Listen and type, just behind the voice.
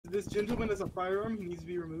This gentleman has a firearm. He needs to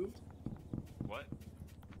be removed. What?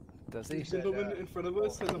 Does he? The gentleman in front of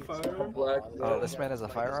us has a firearm. Black. Oh, this man has a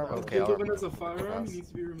firearm? The Okay, gentleman I'll has a firearm. He needs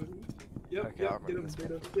to be removed. Yep, Okay, I'll yep. Get him, remove this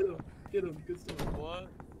Beta. Get him. Get him. Good stuff. What?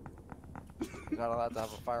 You're not allowed to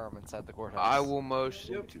have a firearm inside the courthouse. I will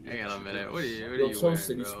motion Yep. to. Hang on a minute. What are you Yo, wearing,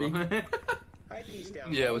 Toasted, you bro?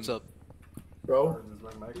 Yeah, what's up? Bro,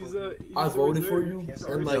 He's I a voted for reserve. you, Yes,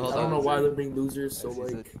 and sir. like Hold I don't on. know why they're being losers. So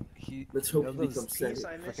He's like, you let's hope know he those becomes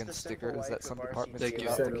Senate. freaking stickers that some departments Thank give you.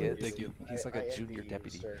 out to Thank kids. Thank you. He's like a junior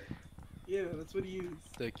deputy. Yeah, that's what he used.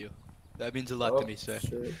 Thank you. That means a lot to me, sir.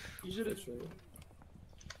 Sure, You should have. sure.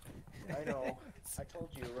 I know. I told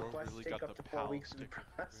you, requests really take got up the to 4 pal weeks to be sticker.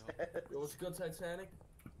 processed. Yo, what's good, Titanic?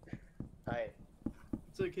 Alright.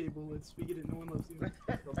 It's okay, bullets. We get it. No one loves you.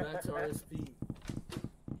 Go back to RSP.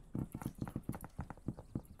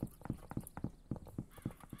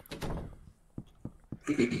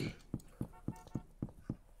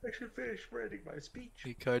 I should finish writing my speech.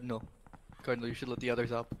 Hey, Cardinal. Cardinal, you should let the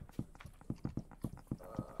others up.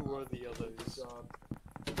 Who are the others?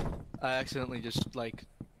 I accidentally just, like,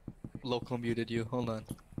 local muted you. Hold on.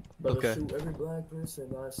 Better Okay. shoot every black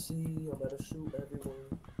person I see. I better shoot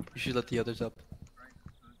everyone. You should let the others up.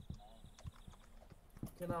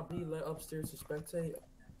 Can I be let upstairs to spectate?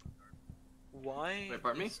 Why? Wait,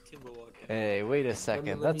 pardon me? is Kimbo okay? Hey, wait a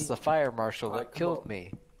second. let That's me- the fire marshal that come killed on.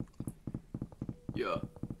 me. Yeah.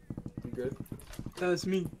 You good? That's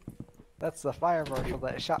me. That's the fire marshal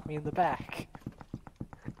that shot me in the back.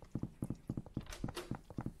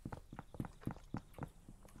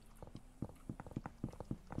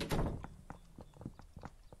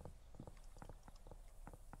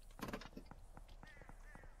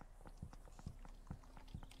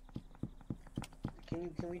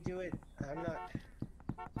 Can we do it? I'm not.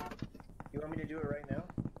 You want me to do it right now?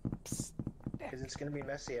 Psst. Because it's gonna be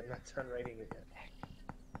messy. I'm not done writing it yet.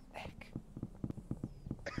 Nick.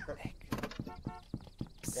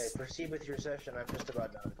 Okay, proceed with your session. I'm just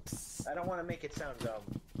about done. Psst. I don't want to make it sound dumb.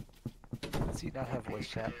 Does he not have voice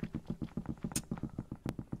chat?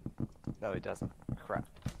 No, he doesn't. Crap.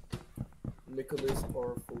 Nicholas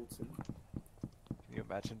R. Fulton. Can you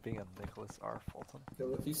imagine being a Nicholas R. Fulton?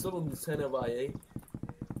 Yo, if he's still a lieutenant of IA,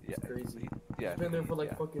 Yeah, crazy. Yeah, He's been there for like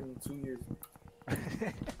yeah. fucking 2 years.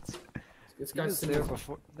 This he guy's was there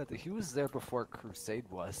before. No, he was there before Crusade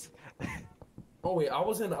was. Oh wait, I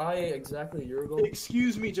was in IA exactly a year ago.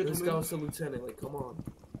 Excuse me, This guy gentlemen. was a lieutenant. Like, come on.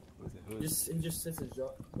 Who is He just sits his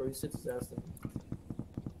job, bro. He sits his ass down.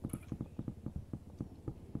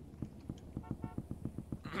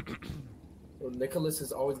 Bro, Nicholas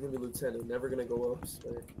is always gonna be lieutenant. Never gonna go up.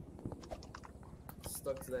 Swear.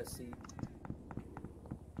 Stuck to that seat.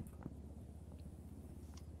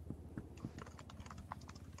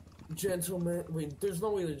 Gentleman. Wait, there's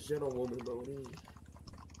no way there's gentlewoman, bro. What do you mean?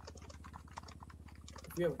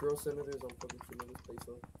 If you have girl senators, I'm fucking shooting this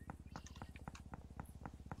place up.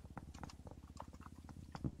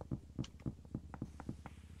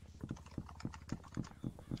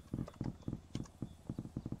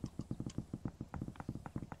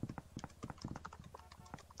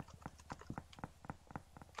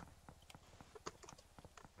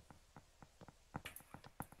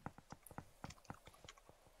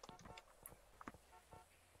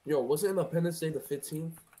 Yo, was it Independence Day the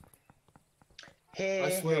 15th? Hey,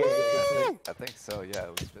 I swear it was the 15th. I think so. Yeah,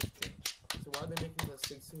 it was 15. So why are they making the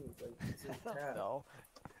 16th? Like, it's a cat. No.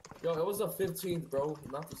 Yo, it was the 15th, bro,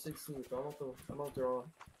 not the 16th. I don't know if they're on.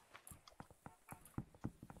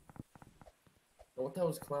 What the hell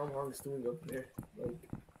is Clown Hogs doing up there? Like,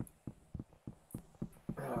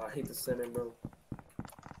 I hate the Senate, bro.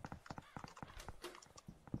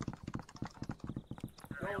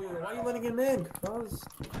 Yo, why are you letting him in, cuz?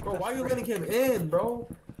 Bro, why are you letting him in, bro?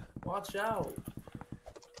 Watch out.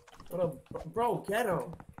 What a bro, get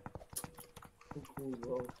him. Cool,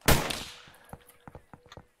 bro.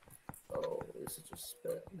 Oh, you're such a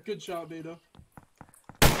spit. Good shot, Beta.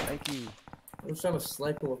 Thank you. I was trying to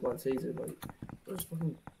snipe him with my taser, like, I was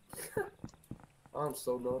fucking. I'm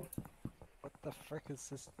so done. What the frick is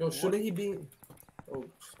this? Yo, shouldn't he be? Oh,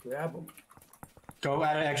 just grab him. Go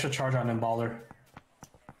add an extra charge on him, Baller.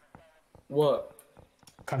 What?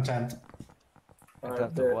 Content.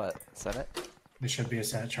 Contempt bet. of what? Senate? There should be a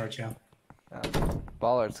Senate charge, yeah.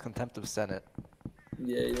 Ballard's contempt of Senate.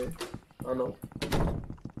 Yeah, yeah. I know.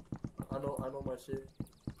 I know my shit.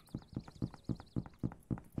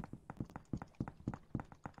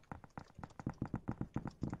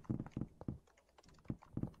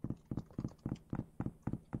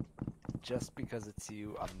 Just because it's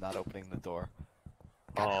you, I'm not opening the door.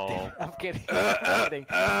 Oh. I'm kidding. I'm kidding.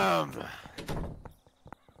 You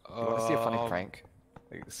want to see a funny prank?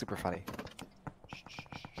 Like, super funny.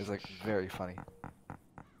 It's like very funny.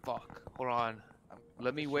 Fuck. Hold on.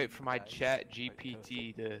 Let me wait for my chat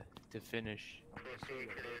GPT to finish. I'm gonna show you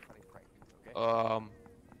a very funny prank, okay?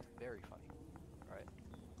 Very funny. Alright.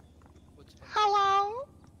 Hello.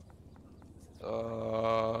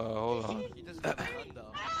 Hold on. He doesn't have a gun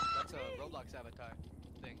though. That's a Roblox avatar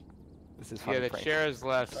thing. This is funny Yeah, the prank. chair is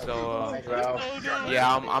left, so Hey, bro.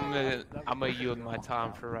 yeah, I'm gonna yield my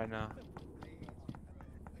time for right now.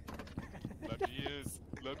 Let me use.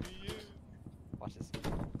 Let me use. Watch this.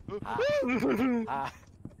 Ah.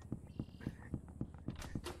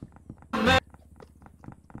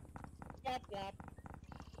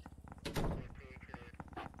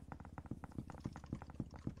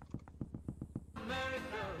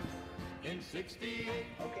 In 68,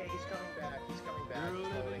 Okay, he's coming back. He's coming back.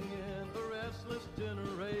 we're living in a restless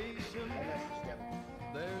generation. I messaged him.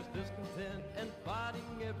 There's discontent and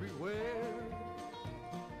fighting everywhere.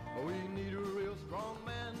 We need a real strong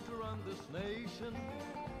man to run this nation.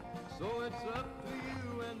 So it's up to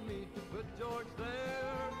you and me to put George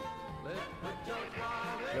there. Let's put George You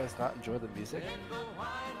Wilder guys not enjoy the music? in the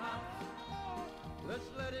White House. Let's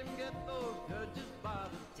let him get those judges by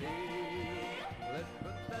the tail. Let's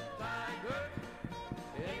put that tiger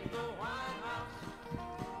in the White House.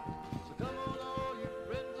 So come on, all your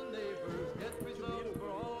friends and neighbors, get results for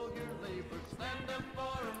all your labor. Stand up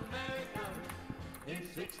for America in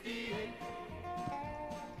 68.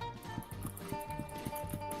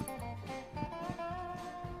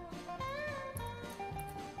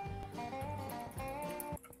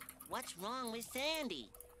 What's wrong with Sandy?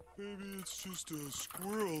 Maybe it's just a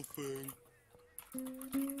squirrel thing.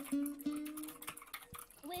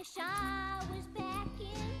 Wish I was back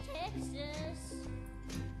in Texas.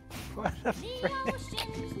 What the The frick?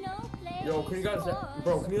 ocean's no place. Yo, can you guys,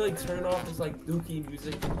 bro? Can you like turn off this like dookie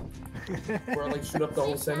music where I like shoot up the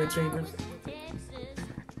whole Senate chambers?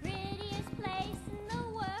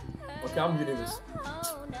 Okay, I'm muting this.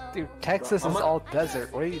 Dude, Texas is all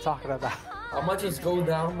desert. What are you talking about? I might just go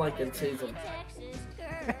down like and say them.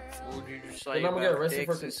 Would you just Then say I'm gonna get about arrested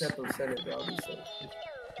for Texas? contempt of Senate, bro.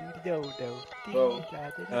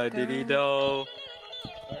 Bro. Diddy do. I wrote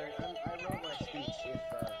my speech. If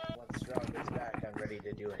once Strong gets back, I'm ready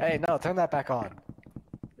to do it. Hey, no, turn that back on.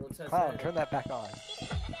 Yo, Tess, Clown, turn that back on.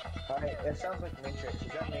 Alright, it sounds like Matrix.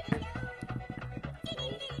 Is that Matrix?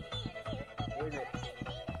 Who is it?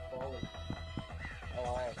 Foley. Oh,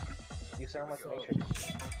 alright. You sound like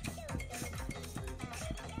Matrix.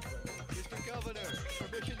 Mr. Governor,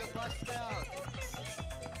 permission to bust down.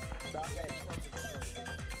 Stop it.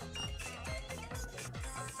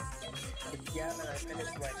 Gavin, I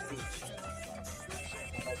finished my speech.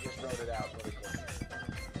 I just wrote it out really quick.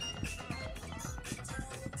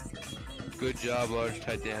 Good job, Large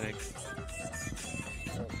Titanic. So,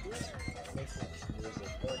 who's making this music?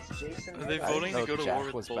 Oh, it's Jason. Are they Right? voting to go to war Jack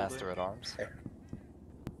with was Boulder? master at arms.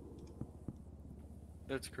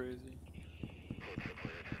 That's crazy.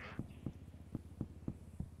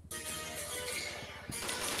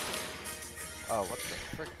 Oh, what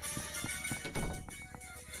the frick?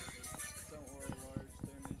 Don't worry, Large.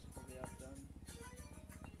 Their music will be outdone.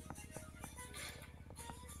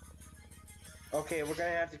 Okay, we're gonna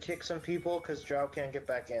have to kick some people because Drought can't get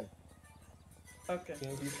back in. Okay.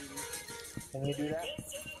 Can you do that?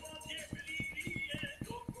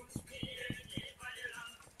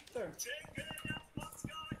 Sure.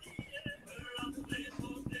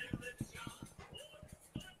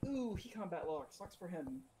 Ooh, he combat lock. Sucks for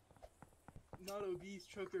him. Not obese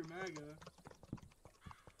choker MAGA.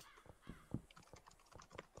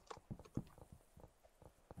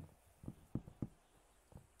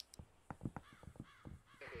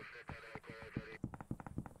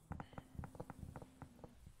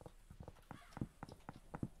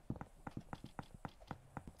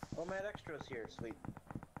 Oh, Matt Extra's here, sweet.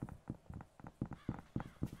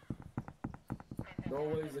 No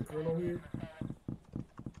way, is the Colonel here?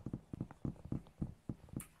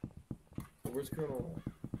 Where's Colonel?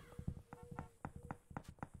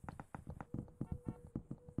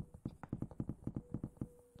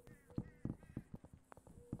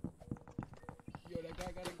 Yo, that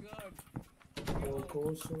guy got a gun. Yo,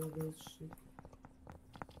 course, this shit.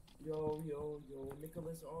 Yo,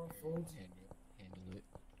 Nicholas R. Folds. Handle it.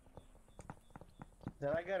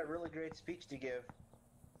 Then I got a really great speech to give.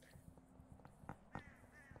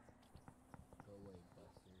 Go away,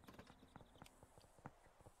 Buster.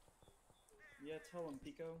 Yeah, tell him,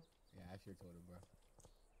 Pico. Yeah, I sure told him, bro.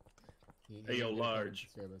 Hey, yo, Large.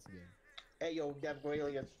 Serve us again. Hey, yo, Dev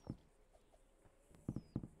Brilliant.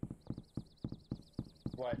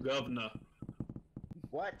 What? Governor.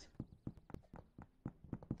 What?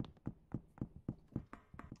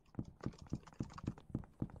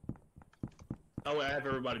 Oh, wait, I have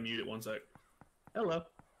everybody muted. One sec. Hello.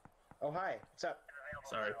 Oh, hi. What's up?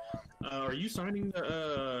 Sorry. Are you signing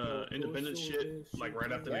the independence shit like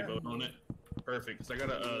right after they vote on it? Perfect. Cause I got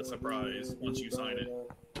a surprise once you sign it.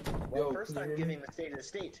 Well, first I'm giving the state of the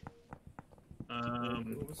state.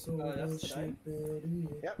 That's tonight.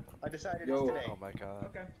 Yep, I decided Yo. it's today. Oh my god.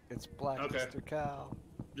 Okay. It's Black Okay. Mr. Cow.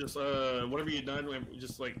 Just whatever you're done,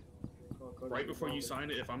 just like right before you sign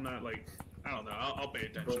it. If I'm not like, I don't know, I'll pay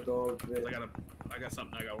attention. I got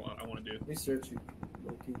something I want to do. Let me search you.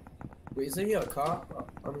 Okay. Wait, isn't he a cop?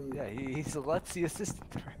 I mean, Yeah, he's a Let's assistant.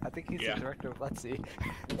 I think he's the director of Let's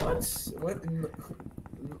what? What?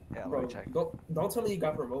 Yeah, Bro, let me check. don't tell me he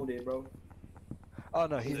got promoted, bro. Oh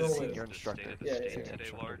no, he's a No senior way. instructor. Yeah, Senior yeah.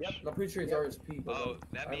 instructor. Large. Yep, I'm pretty sure he's RSP. But Oh, I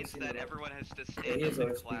that haven't means seen that him. everyone has to Yeah, stand he is up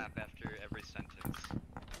and RSP. clap after every sentence.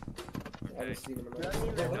 I haven't seen him in Does a that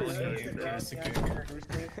mean that Really? Mr. Yeah, Brown it's a has good- to introduce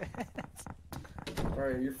me?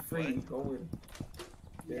 Alright, you're free. Go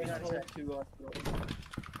in. Hang on a sec.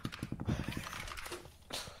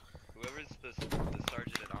 Whoever's the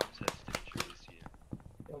sergeant at arms has to introduce you.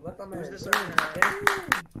 Yo, let that man Who's the in. sergeant at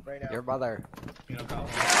arms? Right now. Your mother. You know, Kyle.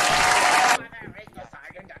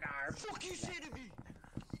 Fuck you say to me?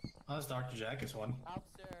 Oh, that's Dr. Jack is one.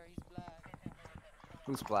 Officer, he's black.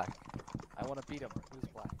 Who's black? I want to beat him. Who's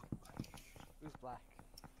black? Who's black?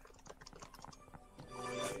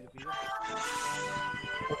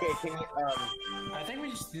 Okay, can you, I think we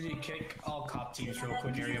just need to kick all cop teams real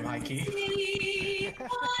quick, Miriam High Key.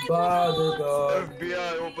 Bother dog.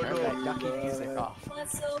 FBI, open Turn that yucky music off.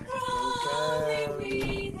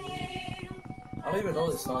 I don't even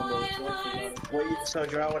know this song though. So I forgot. so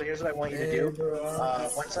Gerald, here's what I want you to do.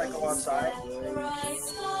 Once I go outside,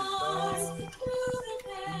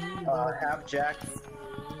 have Jack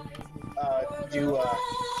do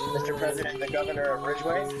Mr. President and the Governor of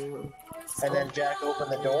Ridgeway, and then Jack open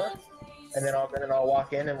the door, and then I'll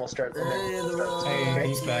walk in and we'll start. Hey,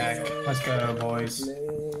 he's back. Let's go, boys.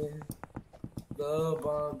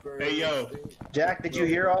 Hey, yo. Jack, did you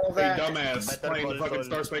hear all of Hey, that? dumbass. Playing the fucking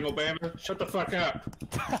Star Spangled Banner? Shut the fuck up.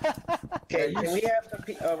 Okay, can we have some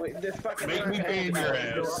this fucking... Make me ban your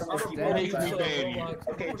ass. Make me ban you.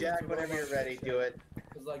 Okay, Jack, whenever you're ready, do it.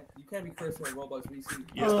 Cause like, you can't be cursing on Roblox VC.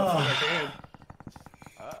 Yes, the fuck I can.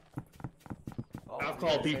 I've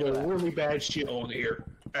called people really bad shit on here.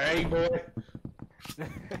 Hey, boy.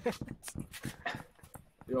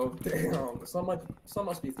 Yo, damn. Some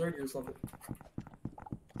must be 30 or something.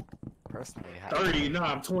 Personally, 30? Nah,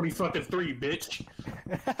 I'm 20 fucking 3, bitch.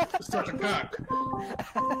 Such a cock.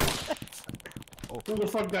 Who the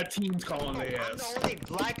fuck got teams calling their I'm ass? the only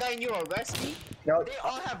black guy and you arrest me? No. They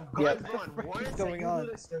all have guns on warrants going and you on?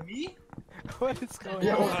 do this to me? What is going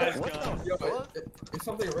Yo, on? yo, is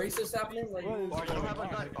something racist happening? Like, I don't have a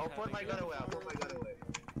gun. I'll put my gun away. I'll put my gun away.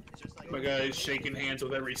 It's just like... My guy's shaking hands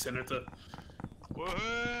with every senator.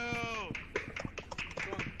 Woohoo!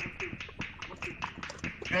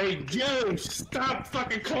 Hey, Joe, stop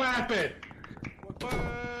fucking clapping! Woo!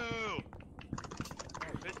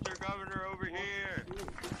 Mr. Governor over here!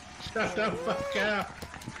 Shut the fuck up!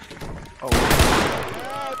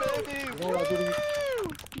 Yeah, baby!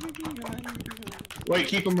 Wait,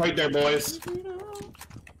 keep him right there, boys. Gun!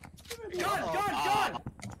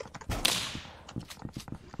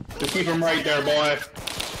 Just keep him right there, boy.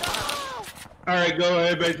 Alright, go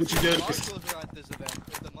ahead, babe, what you do? Marshals are at this event.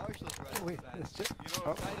 If the marshals were at this event, you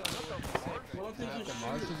know, If the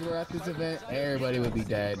marshals were at this event, everybody would be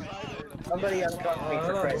dead. Somebody uncuff me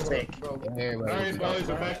for Christ's sake. Everybody Alright, boys,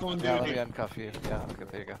 I'm back on Yeah, let duty. me uncuff you. Yeah, okay,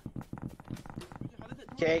 there you go.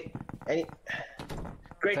 Okay.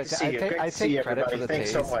 Great to see you. Great I to see you, take credit for everybody. the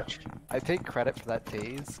Thanks so tase. much. I take credit for that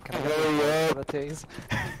tase. Can I get credit for the tase?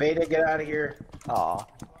 Beta, get out of here. Aw.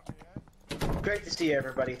 Great to see you,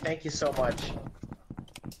 everybody. Thank you so much.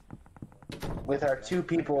 With our 2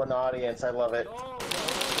 people in the audience, I love it.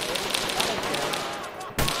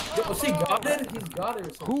 yo, she got it? He's got it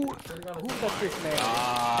or something. Who let this man in?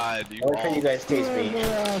 God, you Or can you guys taste me?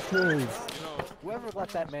 Whoever let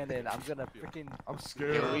that man in, I'm gonna freaking... I'm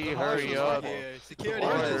scared. Can we hurry up? security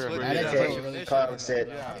Order. is Okay, Cloud, sit.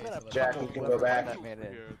 Jack, you can go back. That man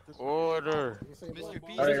in. Order. Mr.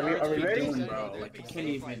 B, Alright, are we ready? They'd be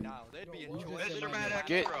killed by now. They'd be in choice. Mr. Maddox,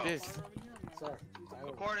 Get this.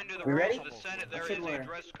 according to the We rules ready? of the Senate, there is a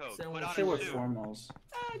dress code. Put on Should wear a suit. formals.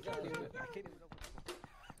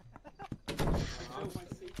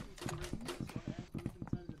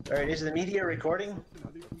 Alright, is the media recording?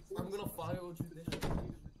 I'm gonna file judicial.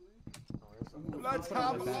 Let's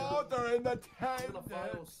have order in the I'm tent. gonna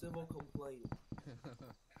file civil complaint.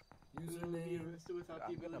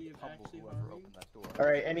 All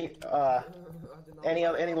right.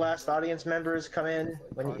 Any last audience members come in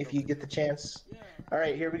if you get the chance? All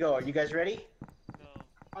right. Here we go. Are you guys ready?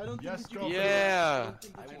 I don't think that you Yeah.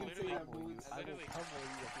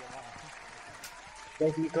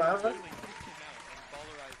 Thank you, Clown.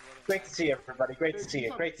 Great to see you, everybody. Great to see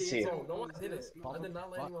you. Great to see you. No one did it. I did not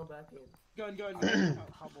let anyone back in.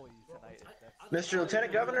 Mr.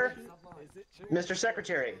 Lieutenant Governor, Mr.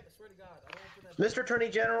 Secretary, Mr. Attorney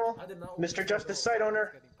General, Mr. Justice Site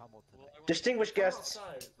Owner, distinguished guests,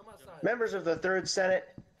 members of the Third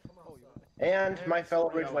Senate, and my fellow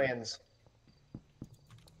Ridgewayans.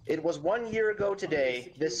 It was 1 year ago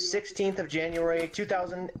today, this 16th of January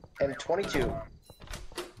 2022,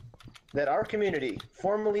 that our community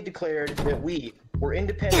formally declared that we were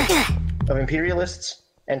independent of imperialists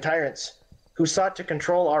and tyrants who sought to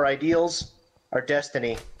control our ideals, our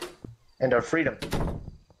destiny, and our freedom.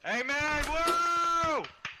 Amen! Woo!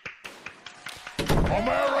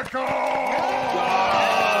 America!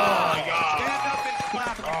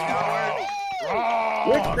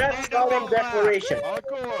 With that solemn declaration,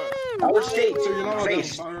 our state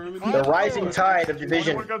faced the rising tide of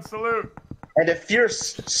division and a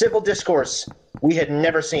fierce civil discourse we had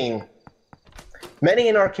never seen. Many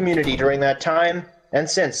in our community during that time and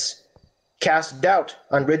since cast doubt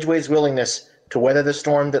on Ridgeway's willingness to weather the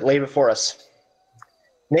storm that lay before us.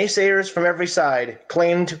 Naysayers from every side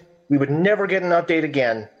claimed we would never get an update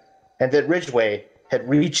again and that Ridgeway had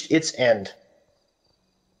reached its end.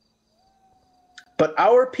 But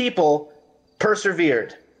our people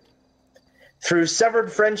persevered. Through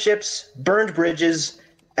severed friendships, burned bridges,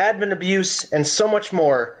 admin abuse, and so much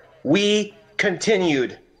more, we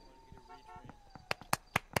continued.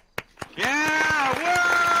 Yeah!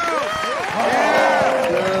 Woo!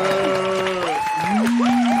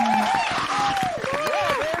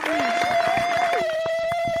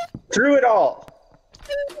 Through it all,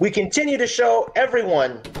 we continue to show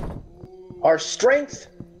everyone our strength,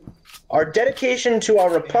 our dedication to our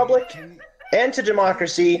republic and to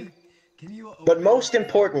democracy, but most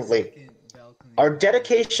importantly, our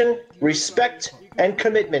dedication, respect, and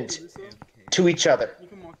commitment to each other.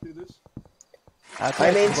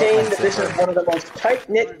 I maintain that this is one of the most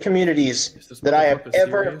tight-knit communities that I have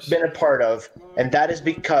ever been a part of, and that is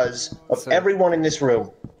because of everyone in this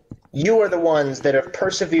room. You are the ones that have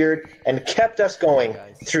persevered and kept us going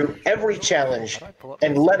through every challenge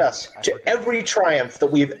and led us to every triumph that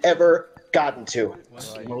we've ever gotten to.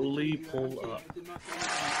 Slowly pull up.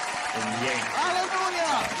 And yank.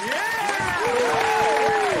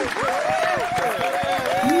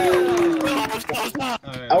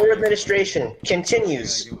 Our administration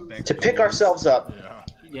continues to pick ourselves up,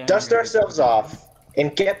 dust ourselves off,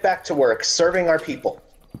 and get back to work serving our people.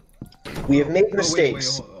 We have made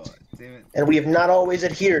mistakes, and we have not always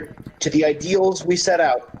adhered to the ideals we set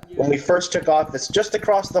out when we first took office just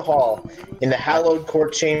across the hall in the hallowed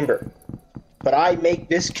court chamber. But I make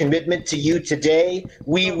this commitment to you today.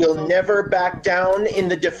 We will never back down in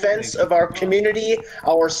the defense of our community,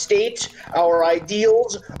 our state, our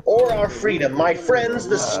ideals, or our freedom. My friends,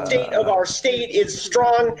 the state of our state is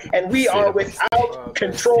strong, and we are without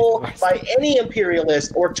control by any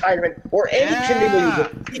imperialist or tyrant or any community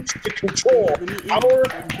that seeks to control our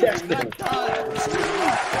destiny.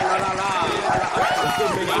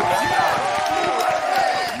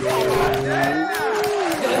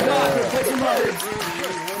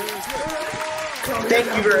 Thank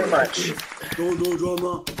you very much.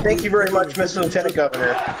 Thank you very much, Mr. Lieutenant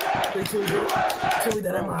Governor.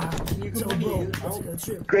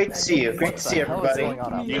 Great to see you. Great to see everybody.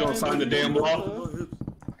 You don't sign the damn law?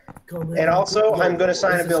 And also, I'm going to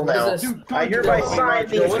sign a bill now. I hereby sign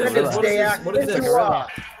the Independence Day Act into law.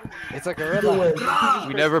 It's a gorilla.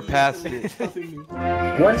 We never passed it.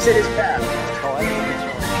 Once it is passed.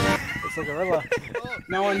 It's a gorilla.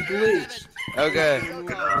 Now I'm bleached. Okay.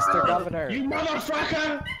 Mr. Governor. You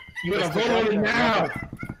motherfucker! You gotta vote on it now!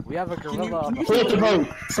 We have a gorilla on the Vote to vote!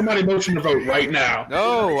 Somebody motion to vote right now.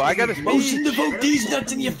 No, I got a speech. Motion to vote these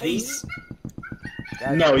nuts in your face!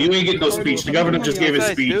 No, you ain't getting no speech. The governor just gave his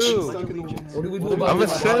speech. I'm a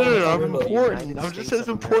senator. I'm important. I'm just as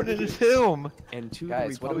important as him. And two,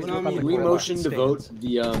 guys, what do we do about the We gorilla? motion to vote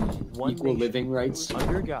the equal living rights.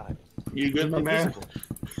 Under God. You good, my man?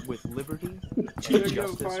 With liberty and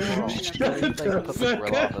justice for all. Put the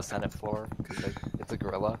gorilla on the Senate floor because it's a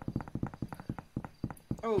gorilla.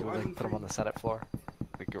 Oh, Can we put him on the Senate floor?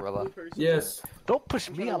 The gorilla. Yes. Don't push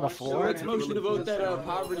me on the floor. Let's motion to vote that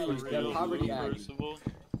poverty act.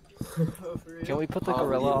 Can we put the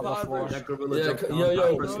gorilla on the floor? Yeah,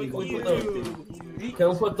 yo, can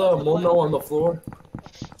we put the mono on the floor?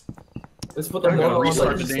 Let's put the motor on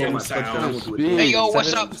restart like the damn sound. Hey yo,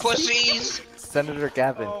 what's up, pussies? Senator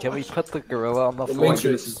Gavin, can we put the gorilla on the The floor?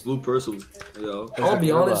 Matrix. This is Blue Purcell. Yo. I'll be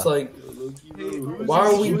honest, like, why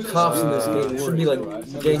are we cops in this game? It should be like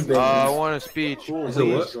gangbangers. I want a speech. Is it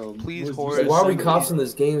what? Please, Like, Horace. why are we cops in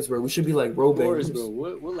this games, bro? We should be like road bangers. Bro,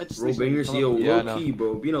 what Bro, legislation? bangers, yo, Yeah, I low know. key,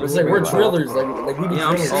 bro. You know, It's like we're drillers, like we be Yeah,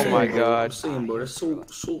 I'm drilling. saying, Oh my bro. God. I'm saying, bro, that's so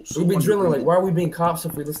We be drilling, like, underrated. why are we being cops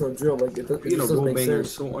if we listen to drill? Like, it You know, doesn't road make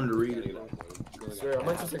bangers sense. so underrated. Swear, I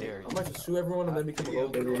might just sue everyone and then become a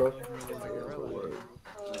road banger, you know?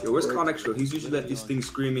 Yo, where's Connextro? He's usually at these things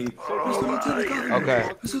screaming, Mr. Lieutenant Governor! Okay.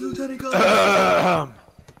 Mr. Lieutenant Governor!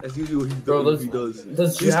 That's usually what he does.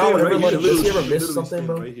 Does He's Jao standing ever, right like, here, does he ever literally miss something, standing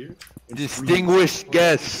bro? right here. Distinguished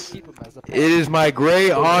guests, it is my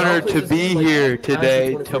great honor to be here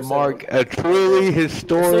today to mark a truly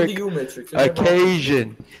historic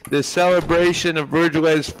occasion, the celebration of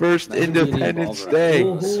Ridgeway's first Independence Day.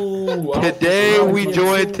 Today we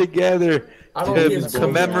join together to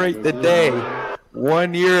commemorate the day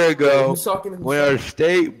 1 year ago when our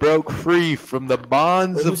state broke free from the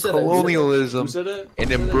bonds of colonialism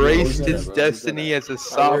and embraced its destiny as a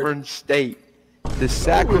sovereign state. The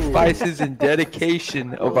sacrifices and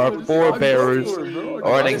dedication of our forebears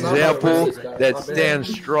are an example that stands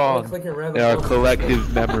strong in our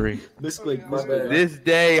collective memory. This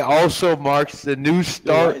day also marks the new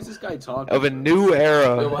start of a new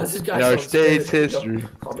era in our state's history.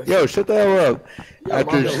 Yo, shut the hell up.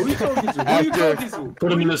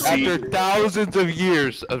 After thousands of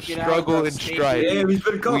years of struggle and strife,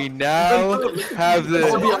 we now have the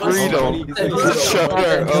freedom to show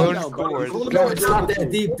our own course. It's not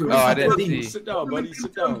that deep, dude. Oh, I didn't see. Sit down, buddy.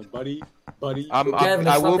 Sit down, buddy. Buddy.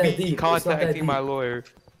 I will be contacting my lawyer.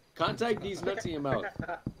 Contact these nuts in your mouth.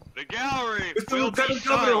 The gallery Mr. will be Lieutenant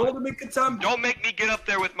Governor, hold signed. him in good time. Don't make me get up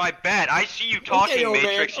there with my bat. I see you talking, old man.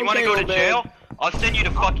 Matrix. You want to Okay, go to old man. jail? I'll send you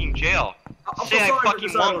to fucking jail. I'm Say so I sorry, fucking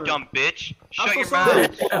Mr. won't, Sidearm. dumb bitch. I'm Shut so your sorry.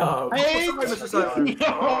 mouth. I'm so sorry, Mr.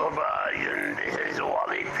 Sidearm.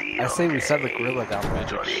 I say we send the gorilla down, man.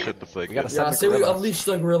 Shut the fuck We gotta up. send Yeah, I the say we gorilla. unleash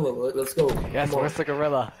the gorilla. Let's go. Yes, Come on. where's the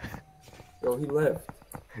gorilla? Yo, he left.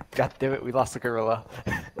 God damn it, we lost the gorilla.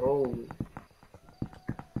 Oh.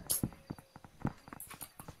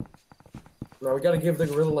 Now we gotta give the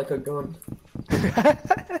gorilla like a gun.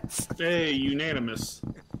 Hey, unanimous.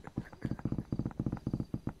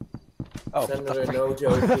 Oh, Senator No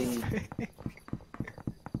Joking.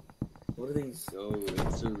 What are these? Yo,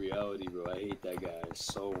 it's a reality, bro. I hate that guy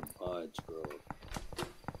so much, bro.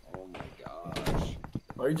 Oh my gosh.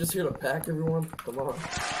 Are you just here to pack everyone? Come on.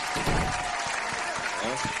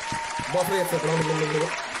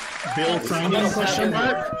 Bill Training question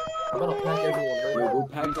mark? I'm gonna pack everyone. Yo, Right? go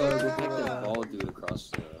pack that ball dude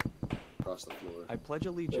across the floor. I pledge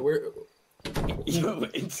allegiance. Yo,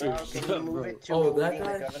 it's Can you move it to Oh, that meeting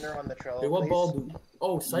guy? the governor on the Trello, Hey, what please? ball dude?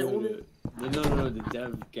 Oh, sight owner? No, the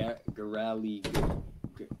Dev Garali.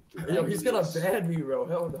 Yo, he's gonna ban me, bro.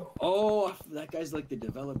 Hell no. Oh, that guy's like the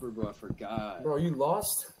developer, bro. I forgot. Bro, you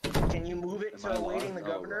lost? Can you move it to awaiting the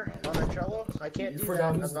governor on the Trello? I can't You do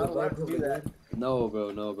forgot that. who's I'm not the allowed to do that. No,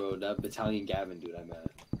 bro. That Battalion Gavin dude I met.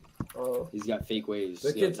 Oh. He's got fake waves.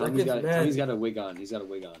 That Yeah, kid's- tell him that he's kid's got, mad. he's got a wig on. He's got a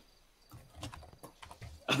wig on.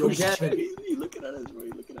 Yo, Oh, Gavin. shit. He looking at us, bro.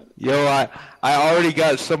 He looking at us. Yo, I already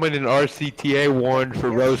got someone in RCTA warned for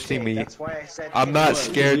roasting me. That's why I said I'm not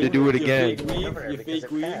scared to do it again. governor because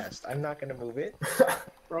it passed. I'm not gonna move it.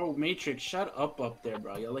 Bro, Matrix, shut up there,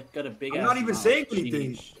 bro. You like got a big I'm ass not even mouth. saying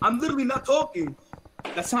anything. I'm literally not talking.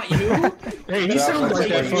 That's not you. Hey, he sounds like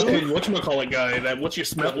that fucking whatchamacallit guy. That what's your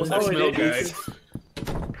smell? What's that Oh, smell it guy? is.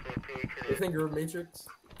 You think you're Matrix?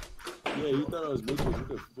 Yeah, you thought I was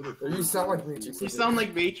Matrix. Or you sound like Matrix. You sound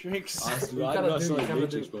like Matrix. Honestly, You I kinda do not do, sound you like kinda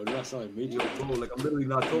Matrix, do. bro. I do not sound like Matrix. Bro, like I'm literally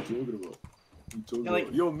not talking. You're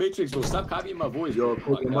like- Yo, Matrix, bro, stop copying my voice. Yo,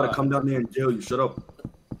 bro. Coach, I'm about to come down there and jail you. Shut up.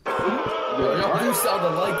 Yo, y'all do sound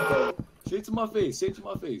alike, though. Say it to my face. Say it to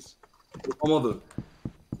my face. My mother.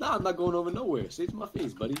 Nah, I'm not going over nowhere. Say it to my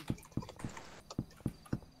face, buddy.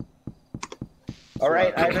 All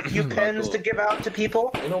right, I have a few pens to give out to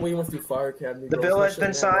people. You know we went through Fire Academy. The bro. bill That has shit been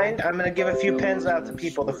went signed. wrong. I'm gonna give a few pens out to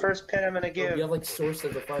people. The first pen I'm gonna Bro, give we have like source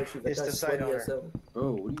as a fire shoot. That is the guy's site sweaty owner. as hell. Bro,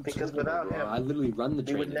 what are you Because talking about, without bro? him, I literally run the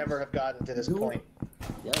we would trainers. never have gotten to this Dude. point.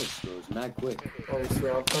 Yes, bro, it's mad quick. Oh,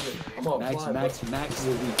 swear, I'm coming. I'm on Max fly, is a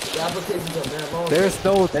week. The applications are mad long. There's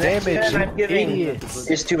no The next pen I'm damage, giving idiots.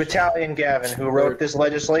 is to Battalion Gavin, who wrote this Bro,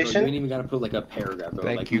 you legislation. ain't even gotta put like a paragraph, bro.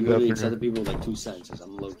 Thank like, you, we literally Governor. said to people like 2 sentences.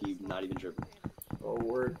 I'm low key not even tripping. Oh,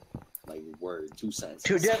 word. Like, word, 2 sentences.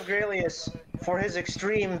 To Dev Gralius for his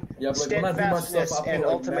extreme Yeah, but when I do my stuff, steadfastness I put, and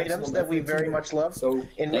like, ultimatums maximum that we effort very into it. much love So,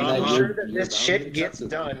 in Yeah, making you're- sure that you're this bound shit to gets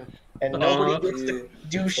accept it. done and nobody gets to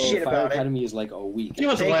do shit Fire about it. Academy is like a week. Give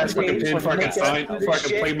us the last fucking pin before I can sign, before I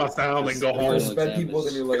can play my sound and go home. Respect people,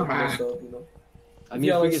 then you're like, messed up, you know. I mean,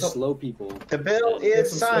 if we get slow people. The bill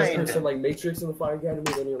is signed. Some like Matrix in the Fire Academy,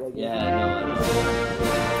 then you're like, Yeah, I know.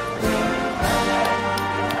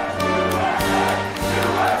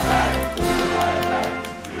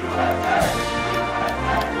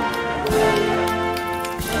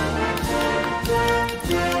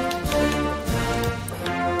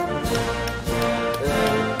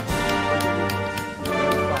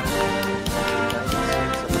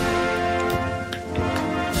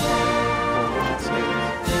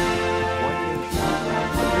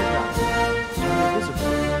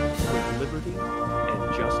 Liberty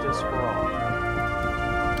and justice for all.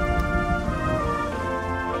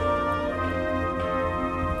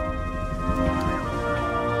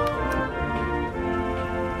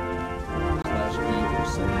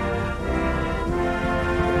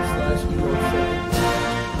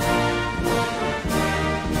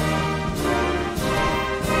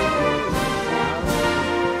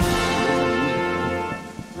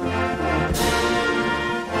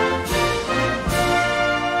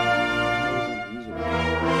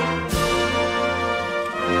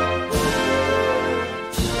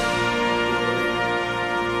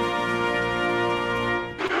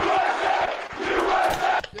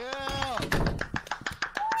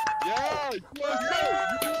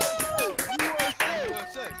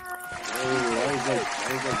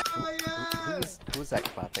 Who's that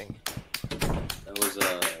clapping? That was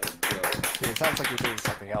Dude, it sounds like you're doing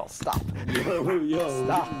something else. Stop. Yo,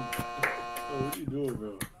 Stop. what you doing,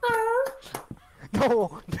 bro?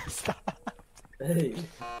 No, stop. Hey.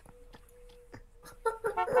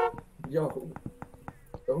 Yo.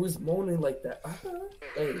 Who's moaning like that?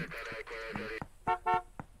 Hey.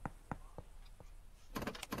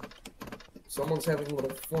 Someone's having a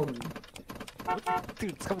little fun.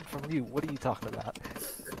 Dude, it's coming from you. What are you talking about?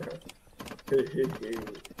 Hey, hey, hey.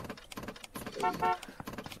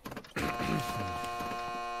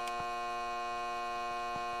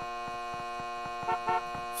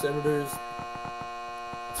 Senators,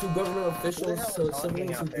 two government officials,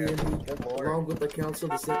 civilians who DM'd, along with the council,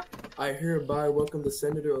 I hereby welcome the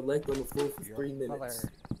senator-elect on the floor for 3 minutes,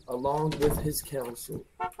 along with his council.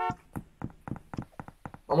 I'm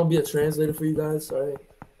gonna be a translator for you guys, sorry.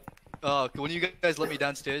 When you guys let me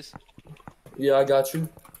downstairs? Yeah, I got you.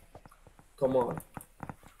 Come on.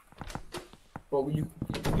 But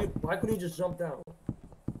why couldn't you just jump down?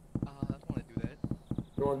 I don't want to do that.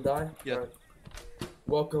 You wanna die? Yeah. Right.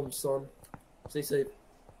 Welcome, son. Stay safe.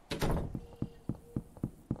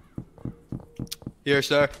 Here,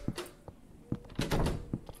 sir.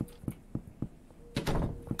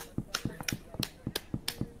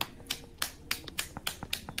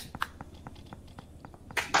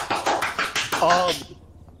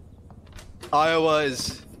 Iowa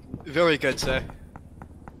is very good, sir.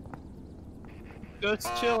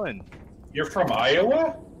 Just chilling. You're from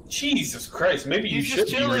Iowa? Jesus Christ, maybe you should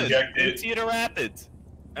be rejected. Cedar Rapids.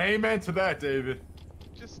 Amen to that, David.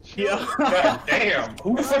 Just chill. God damn,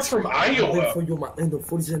 who the fuck's from Iowa?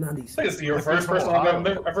 This This is your first person I've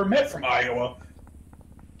ever met from Iowa.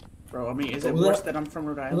 Bro, I mean, is it worse that I'm from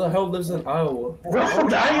Rhode Island? Who the hell lives in Iowa?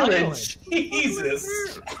 Rhode Island? Jesus.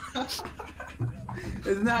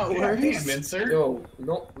 Isn't that Yeah, worse? damn, sir. Yo,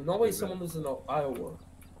 no way someone lives in Iowa.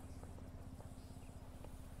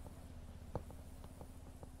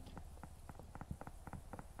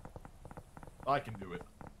 I can do it.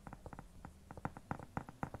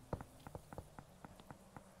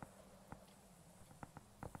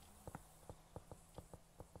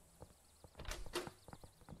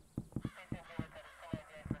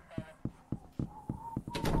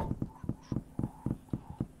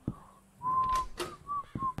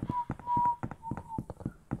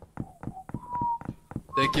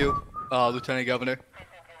 Thank you, Lieutenant Governor.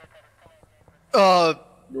 You're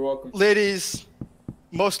welcome. Ladies,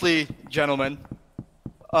 mostly gentlemen,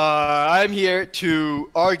 I'm here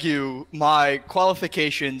to argue my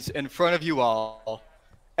qualifications in front of you all,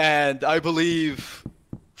 and I believe,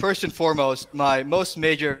 first and foremost, my most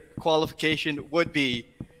major qualification would be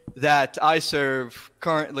that I serve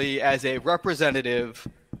currently as a representative,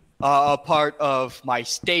 a part of my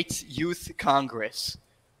state's youth congress,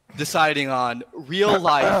 deciding on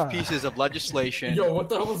real-life pieces of legislation. Yo, what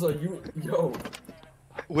the hell was yo?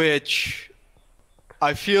 Which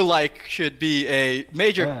I feel like should be a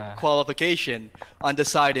major qualification on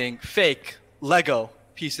deciding fake Lego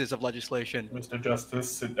pieces of legislation. Mr.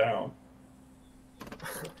 Justice, sit down.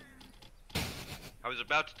 I was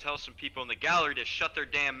about to tell some people in the gallery to shut their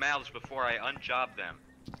damn mouths before I unjob them.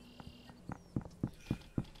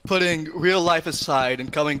 putting real life aside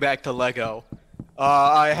and coming back to Lego,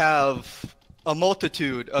 I have a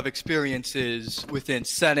multitude of experiences within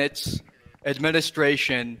senates,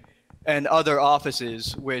 administration, and other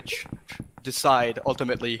offices which decide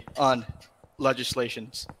ultimately on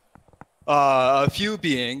legislations. A few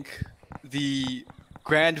being the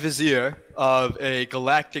Grand Vizier of a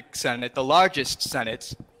galactic senate, the largest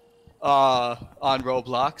senate on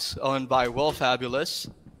Roblox, owned by Wolfabulous.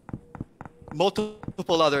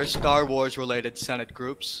 Multiple other Star Wars related senate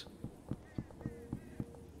groups.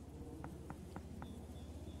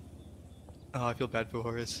 Oh, I feel bad for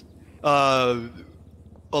Horace.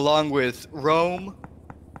 Along with Rome,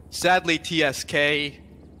 sadly TSK,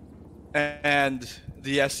 and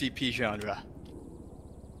the SCP genre.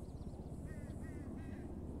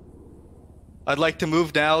 I'd like to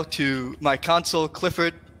move now to my consul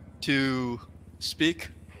Clifford to speak.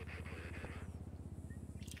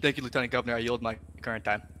 Thank you, Lieutenant Governor. I yield my current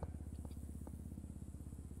time.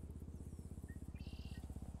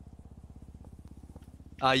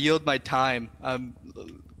 I yield my time. I'm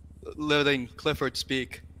letting Clifford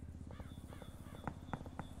speak.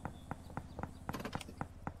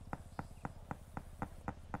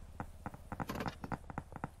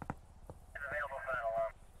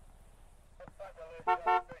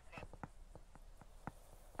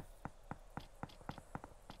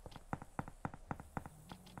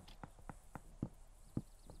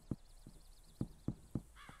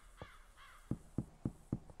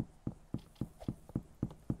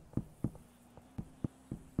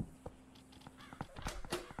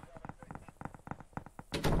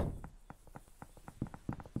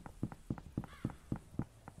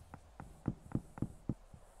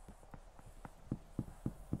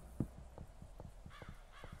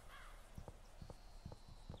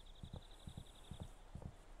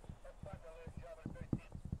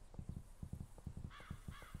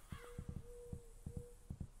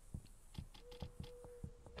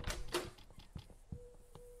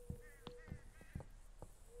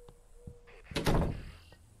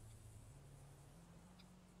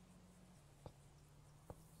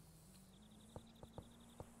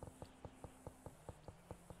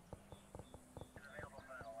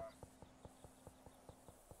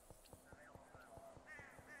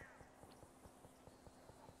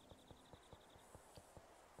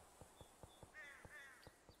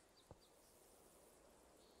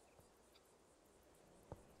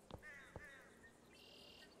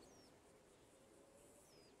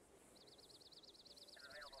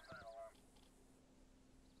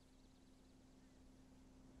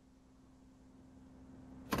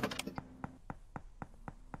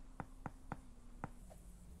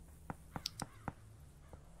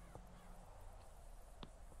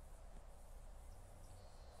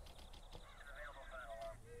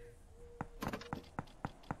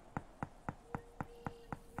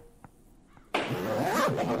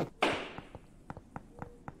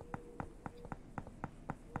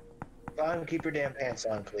 Vaughn, keep your damn pants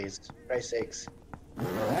on, please. For Christ's sakes.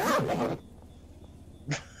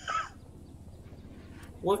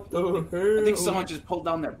 What the hell? I think someone just pulled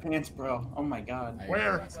down their pants, bro. Oh my god.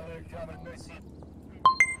 Where?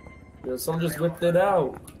 Yo, someone just whipped it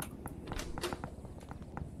out.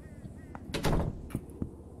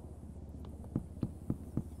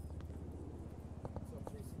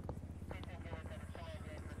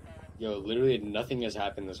 Yo, literally nothing has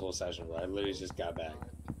happened this whole session, bro. I literally just got back.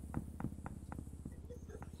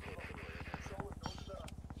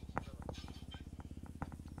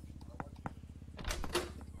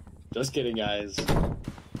 Just kidding, guys.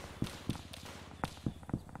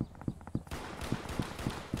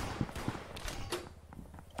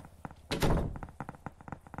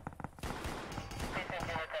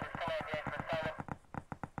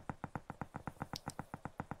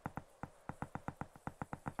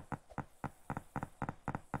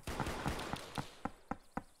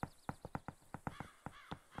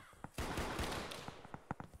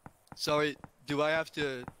 Sorry, do I have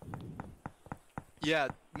to... Yeah,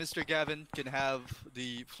 Mr. Gavin can have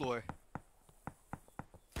the floor.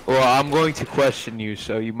 Well, I'm going to question you,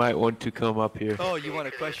 so you might want to come up here. Oh, you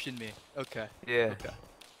want to question me? Okay. Yeah.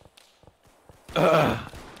 Okay.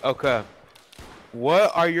 Okay.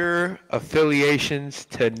 What are your affiliations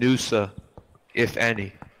to NUSA, if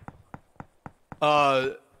any?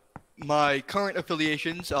 My current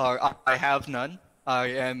affiliations are I have none. I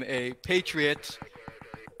am a Patriot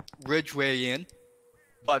Ridgewayan,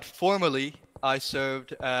 but formerly I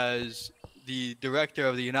served as the director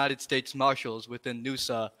of the United States Marshals within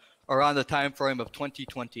NUSA around the time frame of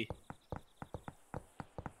 2020.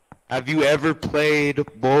 Have you ever played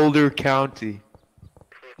Boulder County?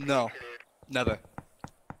 No, never.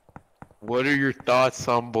 What are your thoughts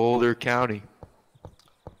on Boulder County?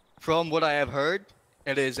 From what I have heard,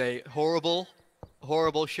 it is a horrible,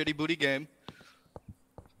 shitty booty game.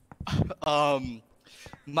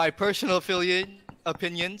 My personal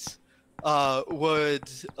opinions would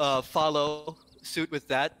follow suit with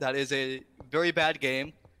that. That is a very bad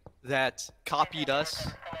game that copied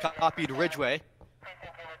Ridgeway.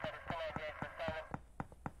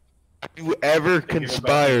 Have you ever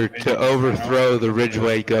conspired to overthrow the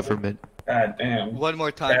Ridgeway government? God damn. One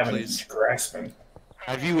more time, please. Grasping.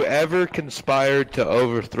 Have you ever conspired to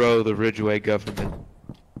overthrow the Ridgeway government?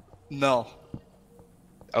 No.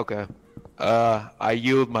 Okay. I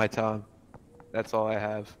yield my time. That's all I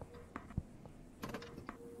have.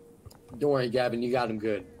 Don't worry, Gavin, you got him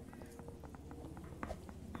good.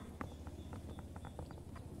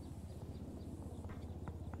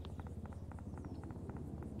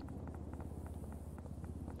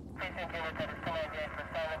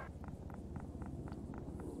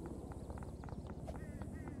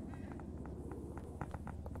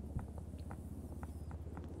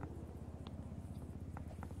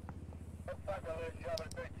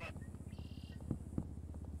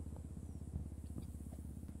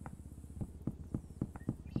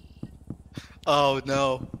 Oh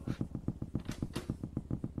no.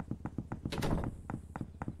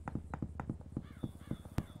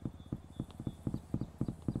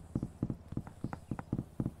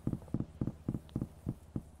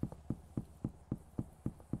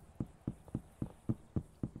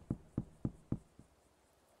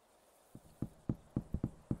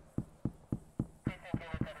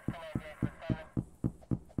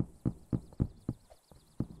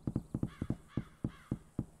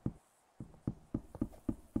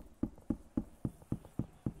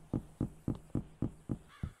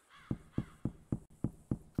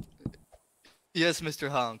 Yes, Mr.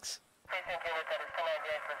 Honks.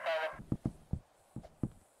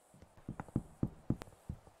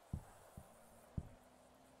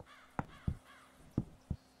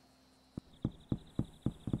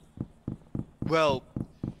 Well,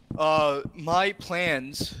 my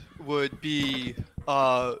plans would be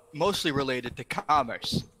mostly related to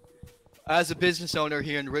commerce. As a business owner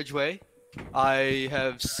here in Ridgeway, I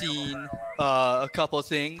have seen a couple of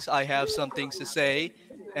things. I have some things to say,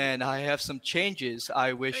 and I have some changes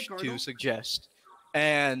I wish to suggest.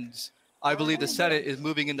 And I believe the Senate is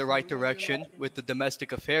moving in the right direction with the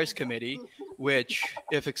Domestic Affairs Committee, which,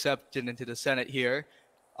 if accepted into the Senate here,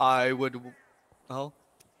 I would... Oh?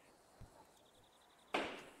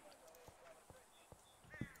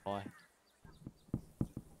 Why?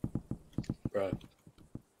 Bro.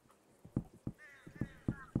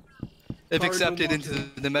 If accepted into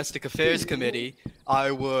the Domestic Affairs Committee,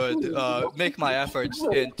 I would make my efforts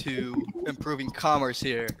into improving commerce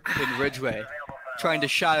here in Ridgeway, trying to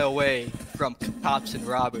shy away from cops and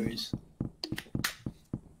robbers. Oh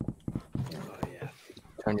yeah.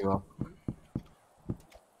 Turn you off.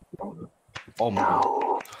 Oh my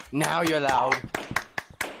god. Now you're loud.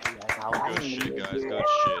 Good shit, guys. Good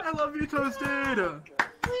shit. I love you, Toasted.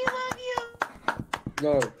 We love you.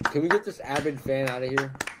 No, can we get this avid fan out of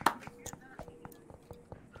here?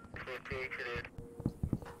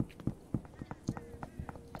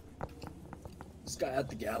 This guy at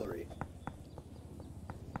the gallery.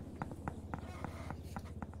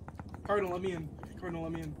 Cardinal, let me in. Cardinal,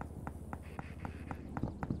 let me in.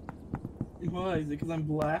 Why? Is it because I'm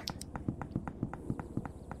black?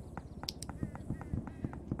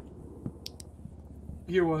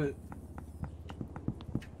 Hear what?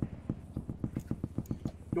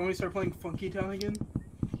 You want me to start playing Funky Town again?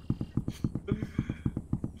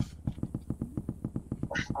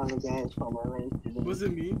 Was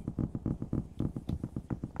it me?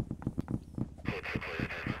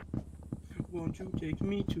 Won't you take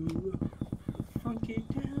me to Funky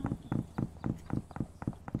Town?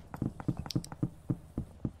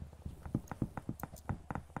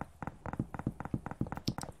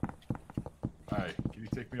 Hi, can you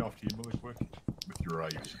take me off team really quick with your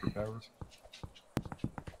superpowers?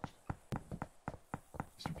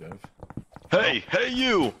 Mr. Dev? Hey, hey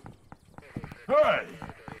you! Hey!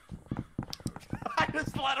 I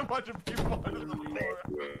just let a bunch of people under the floor.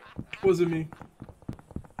 Was it me?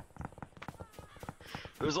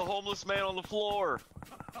 There's a homeless man on the floor.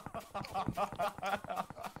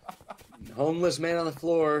 Homeless man on the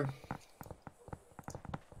floor.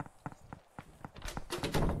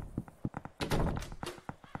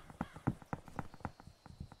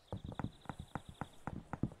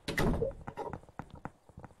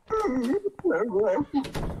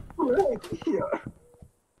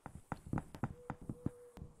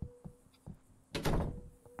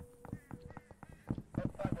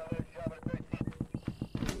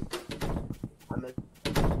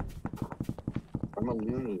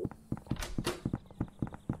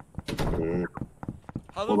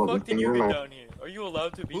 How the fuck did you get down here? Are you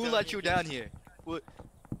allowed to be Who down let here? you down here? What?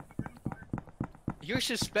 You're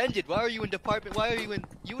suspended. Why are you in department? Why are you in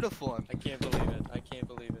uniform? I can't believe it. I can't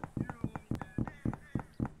believe it.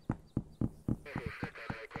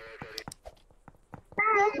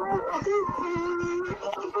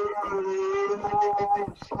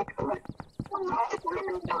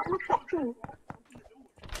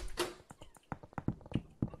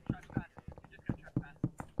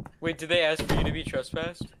 Wait, did they ask for you to be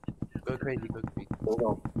trespassed? Go crazy, go crazy.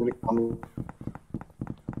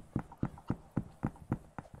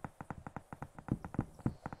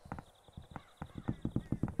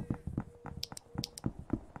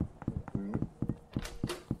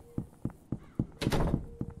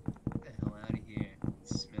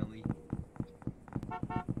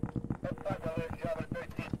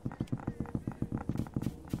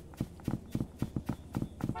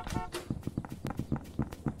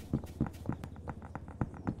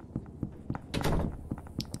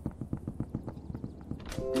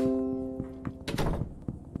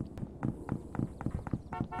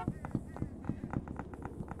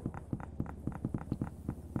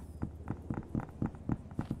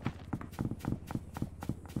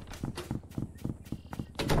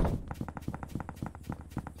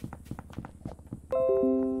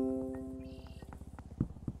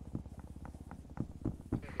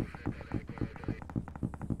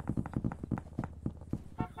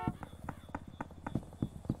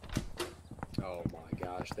 Oh my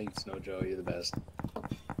gosh, thanks, Snow Joe. You're the best.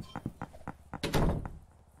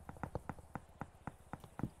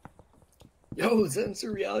 Yo,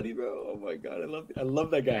 Sensor Reality, bro. Oh my god, I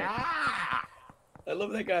love that guy. I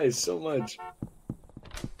love that guy so much.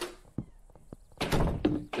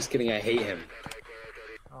 Just kidding, I hate him.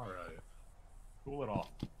 Alright. Cool it off.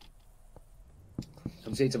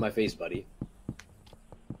 Come say it to my face, buddy.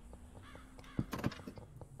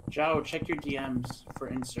 Joe, check your DMs for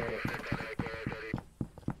insert.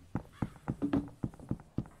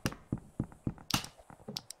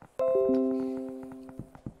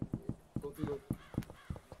 Go through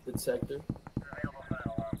the sector.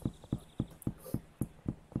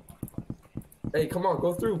 Hey, come on,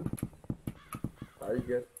 go through. Are you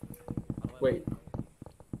good? Wait.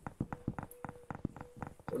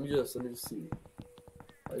 Let me just see.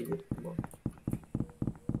 Are you good? Come on.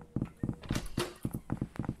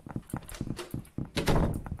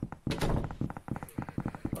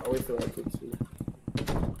 I'll wait for that kid too.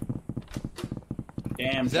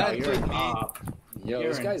 Damn, Is Joe, that you're an include me? op. Yo, You're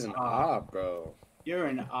this guy's an op, bro. You're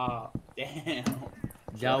an op. Damn. I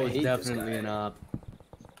That was hate this definitely guy. an op.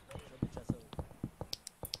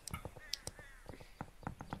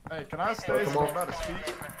 Hey, can I stay so I'm about to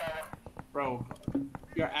speak? Bro,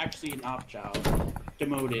 you're actually an op, Joe.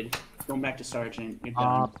 Demoted. Going back to sergeant. You're done.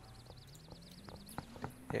 Op.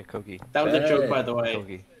 Yeah, Kogi. That was a joke, by the way.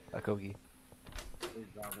 Kogi. A Kogi. Hey,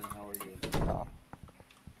 Robin, how are you?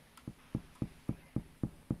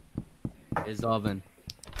 Is Alvin.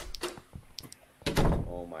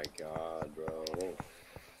 Oh my god, bro.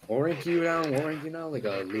 What rank you now? What rank you now? Like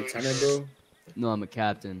a lieutenant, bro? No, I'm a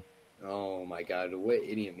captain. Oh my god, what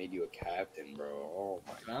idiot made you a captain, bro? Oh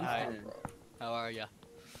my god, Hi. bro. How are ya?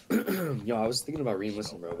 Yo, I was thinking about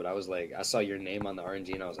re-enlisting, bro, but I was like, I saw your name on the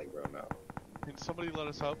RNG and I was like, bro, no. Can somebody let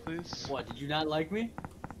us out, please? What, did you not like me?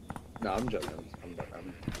 No, I'm joking. I'm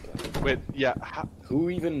joking. Wait, yeah. Who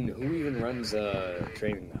even runs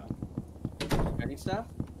training now? Training staff?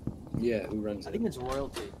 Yeah, who runs I it? think it's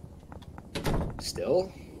royalty.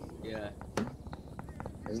 Still? Yeah.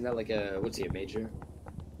 Isn't that like a, what's he, a major?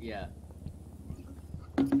 Yeah.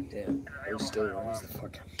 Damn, who still runs the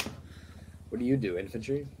fuck? What do you do,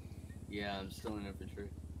 infantry? Yeah, I'm still in infantry.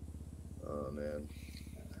 Oh, man.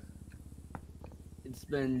 It's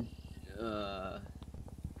been,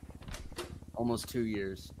 almost 2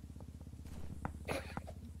 years.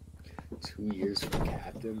 2 years for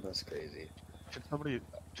captain? That's crazy. Can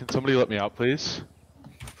somebody let me out, please?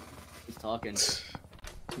 He's talking.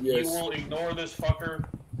 You will ignore this fucker.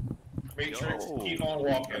 Matrix, keep on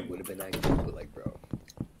walking. Would have been actually, but like, bro.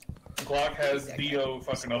 Glock has DO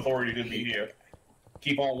fucking authority to be here.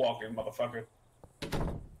 Keep on walking, motherfucker.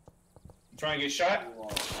 You trying to get shot?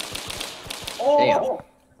 Oh!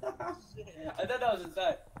 I thought that was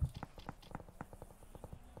inside.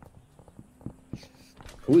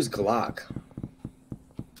 Who is Glock?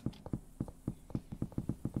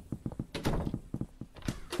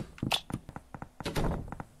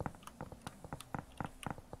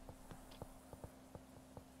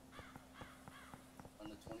 On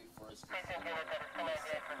the 21st.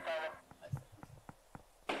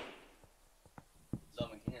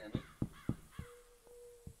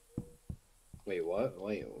 Wait, what?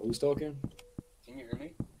 Wait, who's talking? Can you hear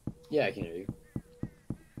me? Yeah, I can hear you.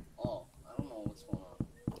 Oh, I don't know what's going on.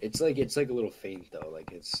 It's like a little faint though.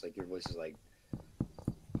 Like it's like your voice is like.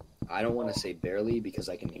 I don't want to say barely because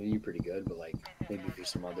I can hear you pretty good, but like maybe for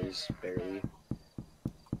some others, barely.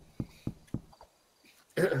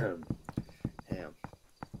 Damn.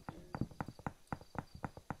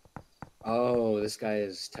 Oh, this guy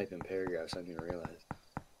is typing paragraphs. I didn't even realize.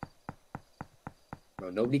 Bro,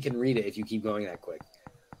 nobody can read it if you keep going that quick.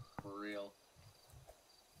 For real.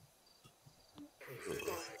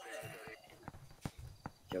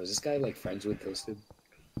 Yo, is this guy like friends with Toasted?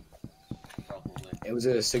 Probably. It was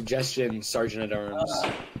a suggestion, Sergeant at Arms.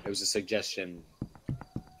 It was a suggestion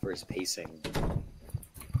for his pacing.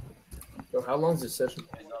 Yo, how long is this session?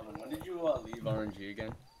 Hey, Donovan, when did you leave RNG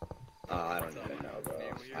again? I don't even know, bro.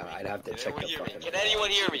 I'd have to check the fucking. Can anyone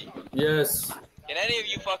hear me? Yes. Can any of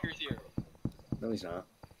you fuckers hear me? No, he's not.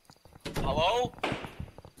 Hello?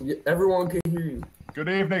 Yeah, everyone can hear you. Good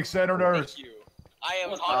evening, senators. Thank you. I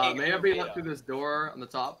am talking. May I be let through this door on the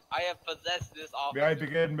top? I have possessed this office. May I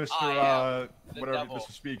begin, Mr. Whatever,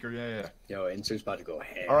 Mr. Speaker? Yeah. Yo, insert's about to go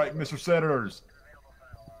ham. All right, Mr. Senators.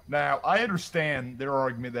 Now, I understand their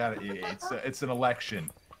argument that it's an election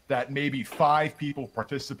that maybe 5 people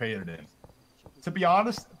participated in. To be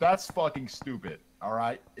honest, that's fucking stupid, all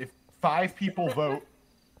right? If 5 people vote,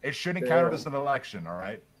 it shouldn't count as an election, all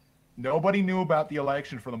right? Nobody knew about the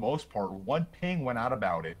election for the most part. One ping went out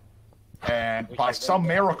about it, and by some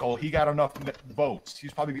miracle, he got enough votes.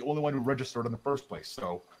 He's probably the only one who registered in the first place.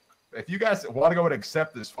 So if you guys want to go and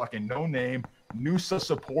accept this fucking no-name, NUSA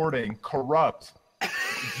supporting, corrupt,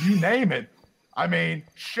 you name it, I mean,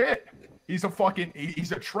 shit. He's a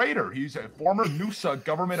traitor. He's a former NUSA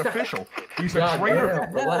government official. He's a traitor.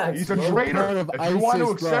 Relax, He's a bro. traitor. If you want to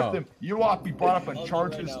ISIS, accept bro. him, you ought to be brought up on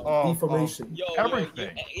charges of defamation.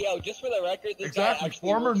 everything. Yo, just for the record, this Exactly, guy actually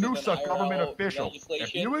former works with NUSA an government IRL official. If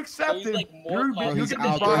legislation, you accept he's, him, like, more you're confident going to be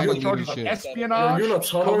out brought up there on charges of shit. espionage. You're in a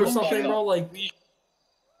tunnel or something, bro? Like,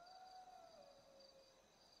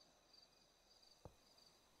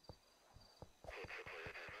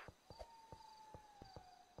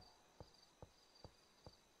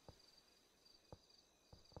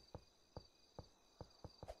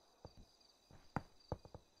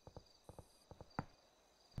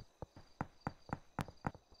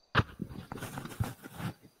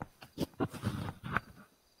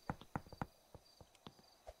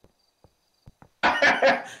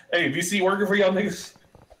 Hey, VC working for y'all niggas?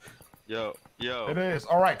 Yo. It is.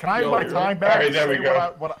 All right, can I have my time back? All right, there we Say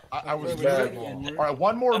go. What I was doing? All right,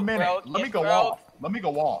 one more minute. Let me go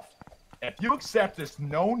off. If you accept this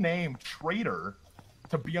no-name traitor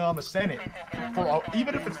to be on the Senate,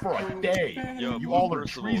 even if it's for a day, you all are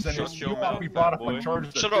treasonous. You ought to be brought up on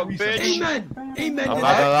charges of treason. Amen. I'm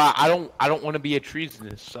not gonna lie, I don't want to be a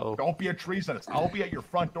treasonous, so. Don't be a treasonous. I'll be at your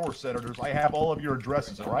front door, senators. I have all of your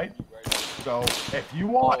addresses, all right? So if you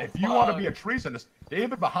want to be a treasonous,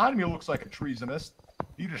 David behind me looks like a treasonous.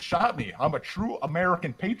 He just shot me. I'm a true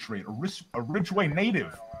American patriot, a Ridgeway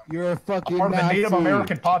native. You're a fucking part of the Native Nazi.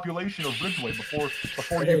 American population of Ridgeway before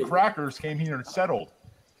you crackers came here and settled.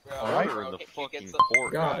 All right. We're in the fucking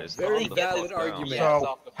court, guys. Very Calm the valid fuck down. argument.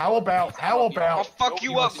 So how about I'll fuck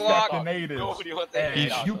you up, respect Glock. the natives? Nobody wants that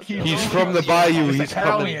And shit. you keep He's from the bayou. This He's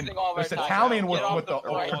Italian, coming. this Italian with the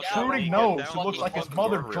protruding nose who looks like his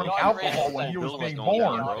mother drank alcohol when he was being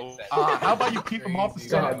born. How about you keep him off the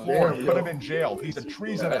Senate floor and put him in jail? He's a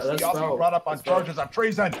treasonous. He ought to be brought up on charges of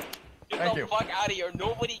treason. Thank you. Get the fuck out of here.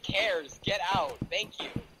 Nobody cares. Get out. Thank you.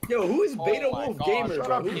 Yo, who is Beta Oh my Wolf God. Gamer, Shut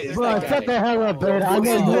bro? up, Who is Bro, that shut guy? the hell up, Beta. I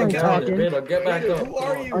know you ain't talking. Beta, get back Beta, up. who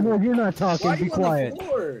are you? I know you're not Why talking. are Be you quiet. on the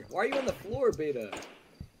floor? Why are you on the floor, Beta?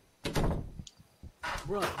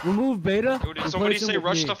 Remove Beta. Yo, did and somebody place him say with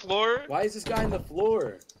rush me. the floor? Why is this guy on the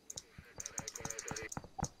floor?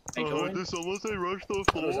 Did someone say rush the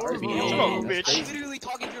Those floor? RV. Oh, That's bitch. I'm literally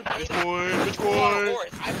talking to your Which beta. one? Which Hold on, one?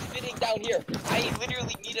 Boris. I'm sitting down here. I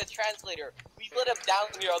literally need a translator. Please let him down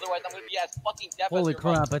here, otherwise I'm gonna be as fucking deaf Holy as your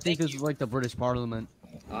crap, mom. I think this is like the British Parliament.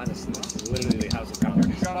 Honestly, this is literally the House of Commons.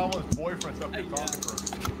 He's got all his boyfriends up here talking for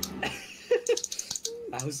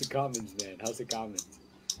him. House of Commons, man. House of Commons.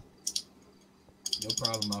 No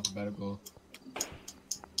problem, alphabetical.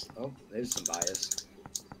 Oh, there's some bias.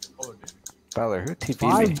 Tyler, who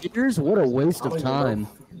TP'd 5 years? What a waste I don't of even know. time.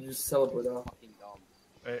 You just celebrate out.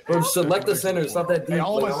 Hey, Bro, select the center. It's not that deep. Hey,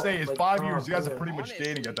 all I'm like, gonna say is like, 5 come years. on, You guys are come pretty much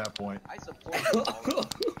dating at that point. I support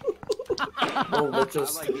on. Bro,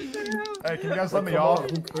 just, Hey, can you guys let me come off? on,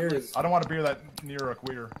 who cares? I don't want to be that near a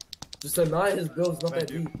queer. Just deny his bill. It's not Thank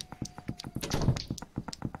that you. deep.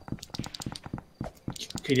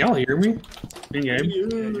 Can y'all hear me? In game.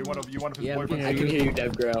 You want his boyfriend? I can hear you,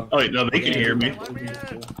 Dev Growl. Oh wait, no, they can hear me.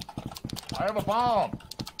 I have a bomb.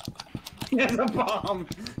 He has a bomb.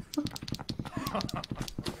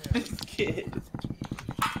 This kid.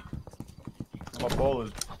 I'm gonna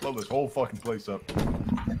blow this whole fucking place up.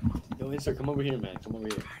 Yo, Insert, come over here, man. Come over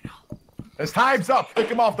here. His time's up. Pick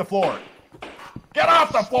him off the floor. Get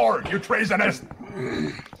off the floor, you treasonous!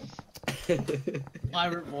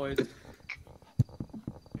 Pirate voice.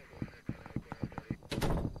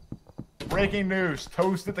 Breaking news: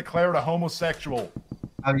 Toasted declared a homosexual.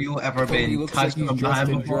 Have you ever been touched from behind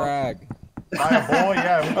before? By a boy?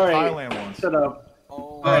 Yeah, I went to All right, Thailand once. Shut up.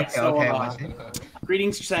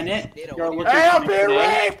 Greetings, Senate. You're looking Hey, I'm for me being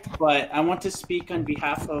today, raped! but I want to speak on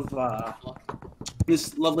behalf of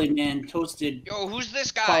this lovely man, Toasted. Yo, who's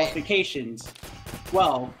this guy? Qualifications.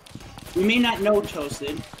 Well, we may not know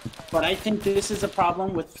Toasted, but I think this is a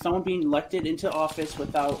problem with someone being elected into office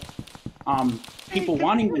without people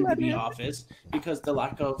wanting them to be in office because the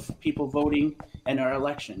lack of people voting in our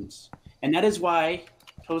elections. And that is why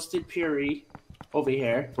Toasted Puri over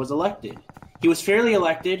here was elected. He was fairly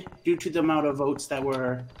elected due to the amount of votes that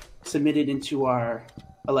were submitted into our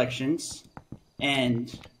elections.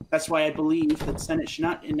 And that's why I believe that the Senate should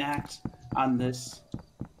not enact on this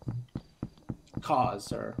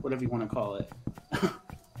cause, or whatever you want to call it.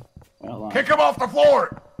 Well, Kick him off the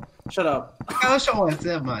floor! Shut up. I'm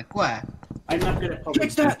not good at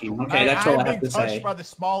public speaking. Okay, that's all I have to I'm being touched say. by the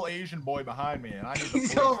small Asian boy behind me, and I need the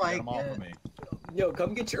police Oh to my get him off of me. Yo,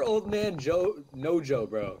 come get your old man Joe,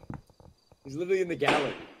 bro. He's literally in the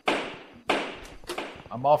gallery.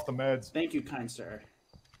 I'm off the meds. Thank you, kind sir.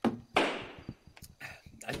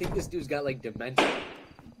 I think this dude's got like dementia.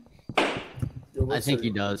 I think he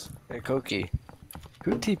does. Hey, Koki.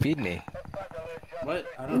 Who TP'd me? What?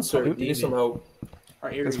 I don't Insert, you need some help. Our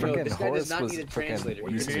Because area. freaking This guy does Horace not was need a freaking translator.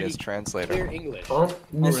 used He me as needs translator. clear English. Huh?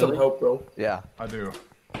 You need some help, bro. Yeah. I do.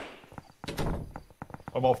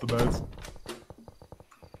 I'm off the meds.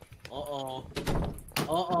 Uh-oh.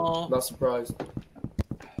 Uh-oh. Not surprised.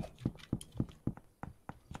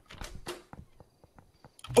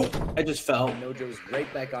 Oh, I just fell. Nojo's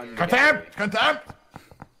right back on. Contempt! Contempt!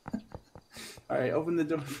 All right, open the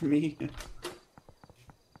door for me.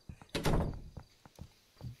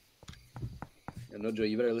 Yeah, Nojo,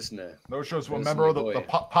 you better listen to. No shows to a listen member of to the boy.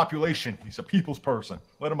 population. He's a people's person.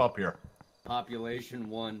 Let him up here. Population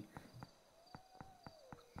 1.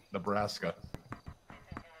 Nebraska.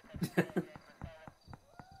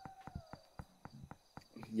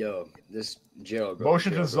 Yo, this Gerald. Bro,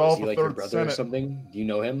 Motion to Gerald, dissolve is he the like your third brother Senate. or something? Do you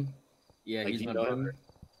know him? Yeah, Like, he's do you my know brother. him?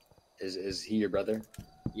 Is he your brother?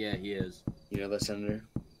 Yeah, he is. You know that senator?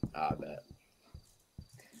 Ah, I bet.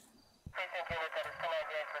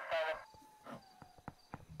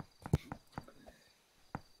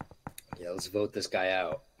 Yeah, let's vote this guy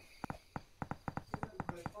out.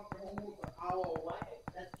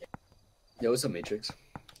 Yo, what's up, Matrix?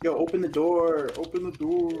 Yo, open the door. Open the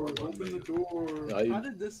door. Open the door. Yo, How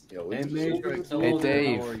did this? Yo, Hey, what's Matrix, your- hello,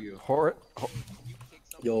 Hey, how are Dave. you?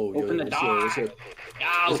 Yo, Open the what's your, door.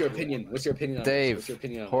 what's your opinion? What's your opinion on this? Dave. What's your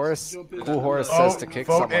opinion on Horace. Jump in. Who Horace Oh, says to kick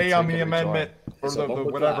vote someone. A on take the him and amendment. Or It's a the bumper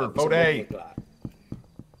whatever. clap. It's Vote a A. bumper clap.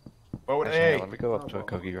 Vote Actually, hang on, A. let me go up to a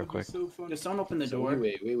Koki real quick. So funny. Just don't open the So door.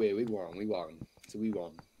 we won. So we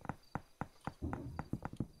won.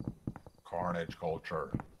 Carnage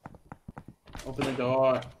culture. Open the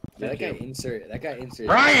door. Yeah, that Thank guy you. insert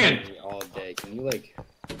Brian! all day. Can you like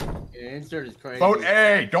Your insert is crazy. Vote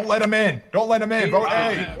A. Don't let him in. Don't let him in. Vote Be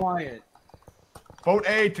A. quiet. Vote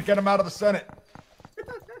A to get him out of the Senate.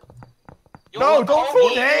 Yo, No, look, don't Kobe.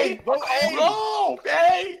 vote A. Vote A. No.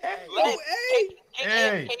 A. Let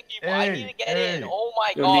Hey, people. I need to get in. Oh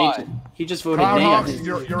my Yo, god. Nate, he just voted nay on Groundhog, his.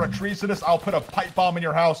 you're a treasonous. I'll put a pipe bomb in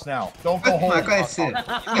your house now. Don't go home. He's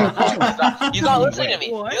not listening to me.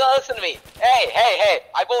 He's not listening to me. Hey.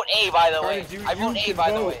 I vote A, by the way. I vote A,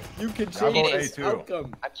 by the way. You can I vote A this too.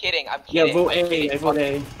 outcome. I'm kidding. Yeah, kidding. vote A. I vote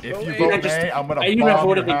A. If you I vote just- A, I'm gonna I even bomb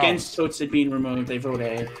voted your against house. Toadstool being removed. I vote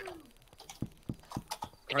A.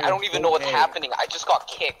 I don't even know what's happening. I just got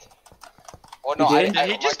kicked. Or no, You did? I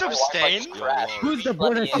Did he just my Wi-Fi just abstain? crashed. Who's the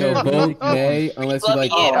Let me British? in. Yo, vote nay unless you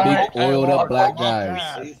like big oiled up black guys.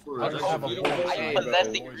 I just have a vote I'm A.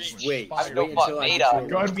 possessing Reach. Wait, I'm no wait fuck until I beta.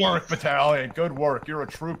 control Good work, battalion. Good work. You're a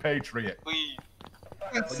true patriot. Please.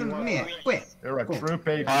 You're a true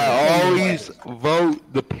patriot. I always vote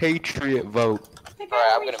the patriot vote. Alright,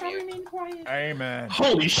 I'm gonna mute. Amen.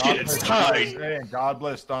 Holy shit, it's tied. And God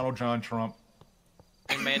bless Donald John Trump.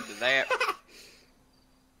 Amen to that.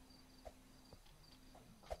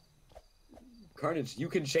 Carnage, you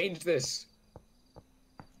can change this.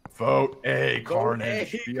 Vote A,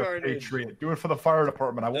 Carnage. A, Be a Carnage. patriot. Do it for the fire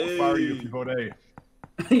department. I won't fire you if you vote A.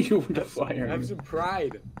 You would fire Have me. some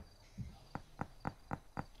pride.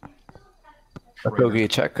 Kogi,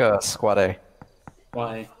 check squad A.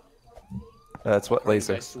 Why? That's what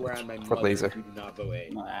laser. I swear on my What mother, laser? if you do not vote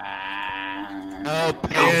A. Oh,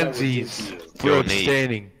 pansies. For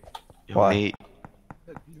abstaining. Why? You're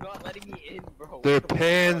not letting me in, bro. They're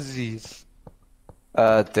pansies.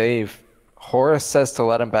 Dave. Horace says to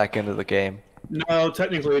let him back into the game. No,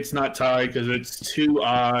 technically it's not tied because it's 2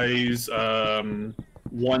 ayes, 1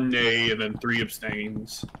 nay, and then 3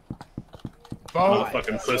 abstains. Vote.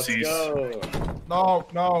 Fucking pussies. No,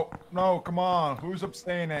 come on. Who's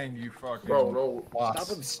abstaining, you fucking... Bro, no. lost.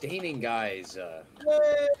 Stop abstaining, guys.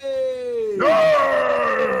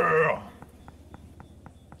 Yeah!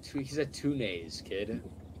 He's at 2 nays, kid.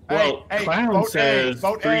 Well, Hey, Clown vote says A,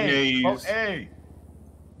 vote 3 A, nays. Vote A.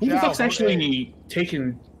 Who the Joe, fuck's vote actually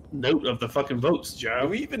taking note of the fucking votes, Do Joe?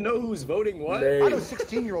 we even know who's voting what? Nay. I know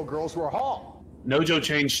 16-year-old girls who are hall. Nojo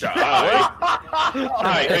changed to I.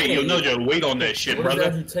 Alright, hey, yo, Nojo, wait on that shit, What does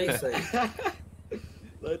brother. Andrew Tate say?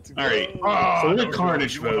 Let's go. Alright, Ah, so no, let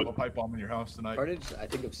Carnage you won't have a vote. pipe bomb in your house tonight. Carnage, I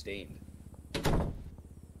think, abstained.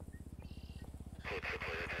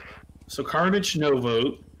 So Carnage, no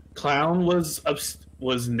vote. Clown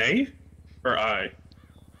was nay? Or I?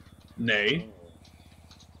 Nay.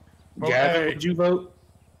 Vote Gavin, A. did you vote?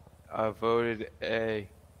 I voted A.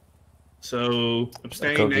 So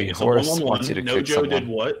abstain, Kogi, nay. So Horace 1-1-1. wants you to No kick Joe did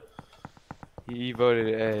someone. what? He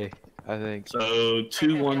voted A, I think. So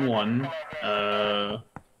 2-1-1.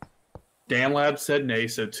 Dan Lab said nay,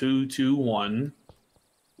 so 2-2-1.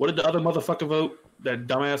 What did the other motherfucker vote? That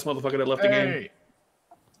dumbass motherfucker that left the game? Hey,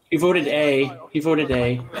 He voted A. He voted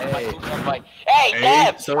A. Hey,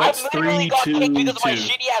 Deb! so I that's literally got kicked because of my 3-2-2.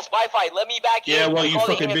 shitty ass Wi-Fi. Let me back in. Yeah, well, you Call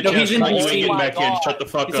the fucking bitch internet. No, ass he's in cunt. You ain't VC. getting back in. God. Shut the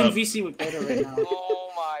fuck He's in up. VC with Beta right now.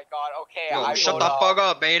 Oh my god. Okay, Yo, I shut vote, the fuck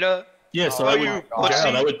up, Beta. Yeah, so Oh, that you would, pussy.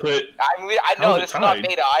 yeah, that would put. I know How's it this is not tied?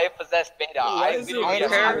 Beta. I possess Beta. I is it? literally I don't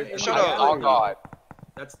just care. have- Shut up. Oh god.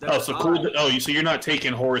 Oh, so cool. Oh, so you're not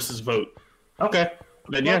taking Horace's vote? Okay,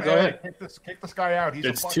 then yeah, go ahead. Kick this guy out. He's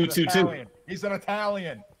It's a fucking 2-2-2. Italian. He's an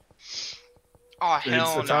Italian. Oh, It's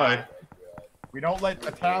hell a no. tie. We don't let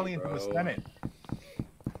Italians in the Senate.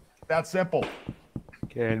 That simple.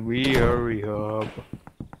 Can we hurry up?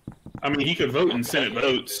 I mean, he could vote in Senate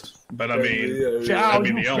votes, but I mean, Chow, that'd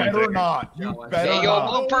you be the only better thing. not. You better Hey, yo, not.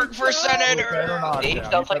 Blue Perk for You better Senator. not. Dave Chow.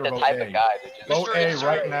 sounds You like the better type vote of guy that just. Vote A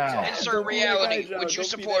right now. Insert reality. Don't Would be you that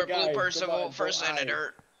support guy. Blue Perk Come on, for vote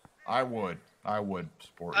Senator? I would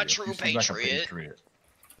support A you. true You seem like a patriot. patriot.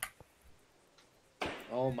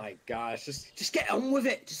 Oh my gosh, just get on with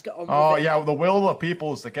it. Just get on with Oh it. yeah, the will of the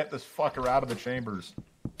people is to get this fucker out of the chambers.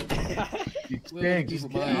 He stinks.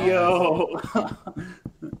 Yo.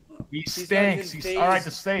 He stinks. He's all right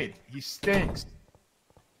to say it. He stinks.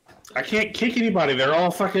 I can't kick anybody. They're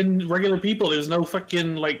all fucking regular people. There's no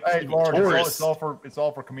fucking like Hey, Lord, Horace. it's all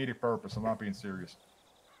for comedic purpose. I'm not being serious.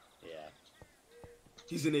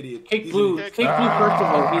 He's an idiot. Kick Blue. Kick Blue first of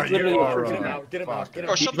all. He's literally you the are first a one. Get him out. Get him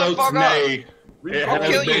Oh, out. shut He the votes fuck up. nay. It I'll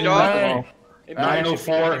has kill you, been dog.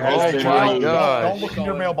 904 has Oh been my ruled. God. Don't look in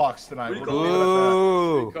your mailbox tonight. We're gonna leave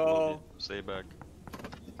it at that. Ooh. Stay back.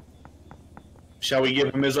 Shall we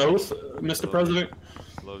give him his oath, Mr. President?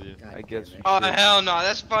 Love you. I guess. Oh, hell no.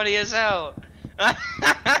 That's funny as hell.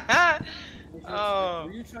 Oh.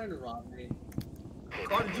 Were you trying to rob me?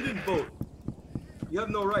 Carter, you didn't vote. You have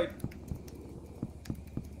no right.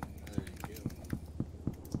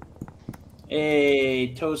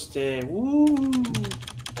 Hey, toasted. Woo.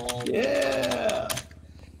 Yeah.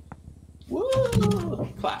 Woo.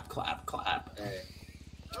 Clap, clap, clap.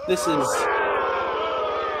 This is.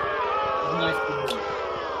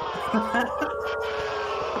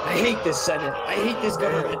 I hate this Senate. I hate this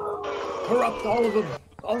government. Corrupt all of them.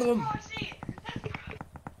 All of them.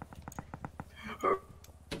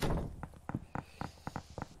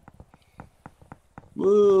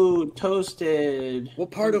 Woo, toasted.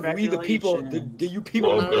 What part of we the people do you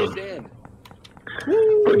people not understand?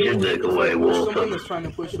 Forget that away, someone was trying to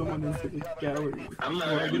push someone into the gallery. I'm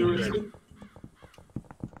not get arrested.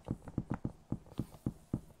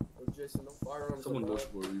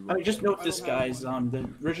 I mean, just note this, guys. The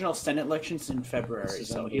original Senate elections in February,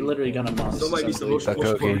 so he literally got a month. Somebody needs to vote for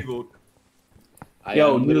revote.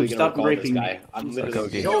 Yo, I'm literally noob, gonna stop call raping this me. guy. I'm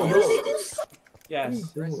literally.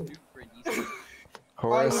 Yes.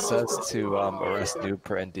 Horace says to arrest noob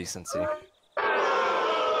for indecency.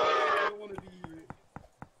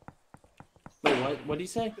 Wait, what did he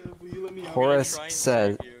say?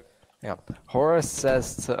 Horace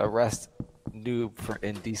says to arrest noob for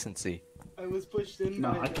indecency. I was pushed in.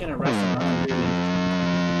 No, I can't arrest him.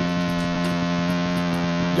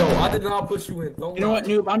 Yo, I did not push you in. Don't You know lie. what,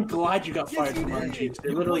 noob? I'm glad you got fired from RNG. They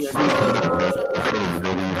literally are.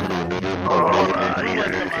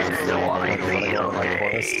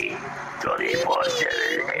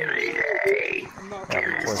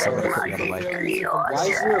 Why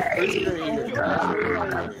is there a prisoner in your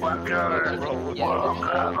Yo,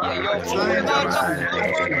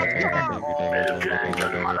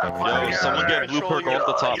 someone get blue perk off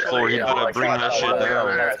the top floor. You better bring that shit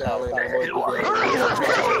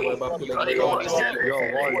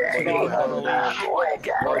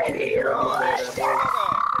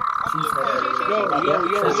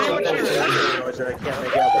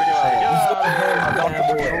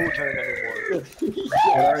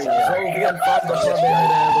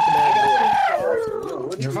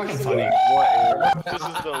You're fucking funny.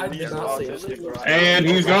 And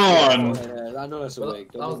he's gone. I know that's a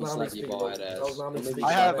wig. Don't make me slap you bald head ass.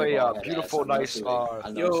 I have a beautiful, nice Yo,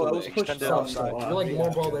 I was pushed outside. You're like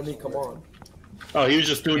more bald than me. Come on. Oh, he was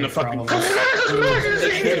just doing the fucking.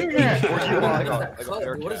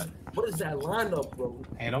 What is that lineup, bro?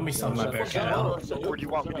 Hey, don't be selling my bear cat out. Where do you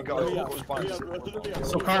want me to go?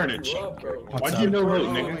 So Carnage, why'd you no vote,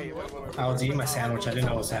 nigga? I was eating my sandwich. I didn't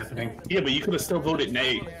know what was happening. Yeah, but you could have still voted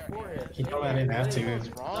nay. You know I didn't have to.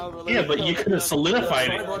 Yeah, but you could have solidified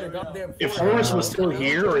it. If Horace was still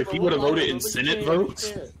here, or if he would have voted in Senate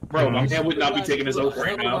votes, bro, my man would not be taking his oath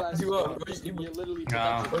right now.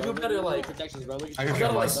 No. I could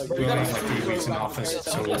feel less. We only have like 3 weeks in office,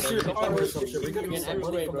 so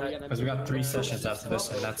because we got 3 sessions after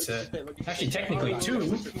this, and that's it. Actually, technically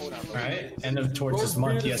 2, right? End of towards this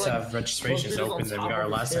month, you guys have registrations open. Then we got our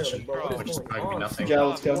last session, which is probably nothing. Yeah,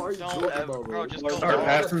 let's go. Start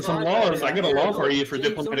passing some laws. I got a law for you for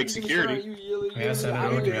diplomatic security. Yeah, send it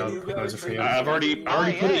over to me. I'll propose it for you. I've already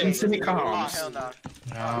put it in Senate comms.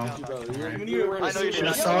 No. I should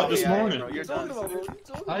have saw it this morning.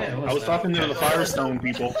 I was talking to the Firestone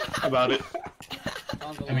people about it.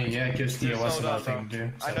 I mean, yeah, it gives DOS another thing to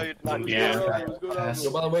do. I know you're not. Yeah.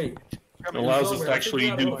 By the way, It allows us to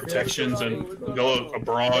actually do protections and go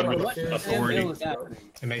abroad with authority.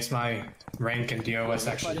 It makes my rank in DOS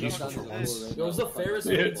actually useful for once. It was the fairest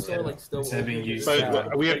way to like still. Instead of being used.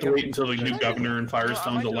 But we have to wait until the new governor in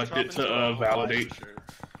Firestone's elected to validate.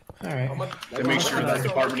 Alright. To make sure that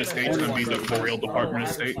Department of State's going to be the real Department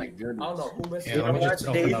of State. Yeah, let me just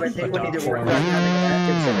open up the doc form.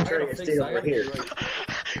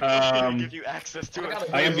 Give you access to it.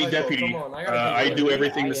 I am the deputy. I do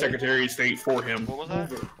everything the Secretary of State for him.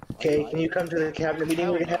 Okay, can you come to the cabinet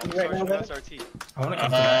meeting we're having right now, then? I want to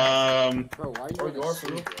come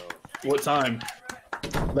what time?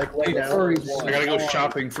 Like right now. I gotta go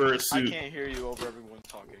shopping for a suit. I can't hear you over everyone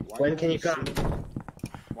talking. When can you come?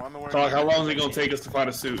 Talk, how long is it gonna take us to find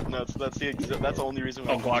a suit? No, that's the only reason.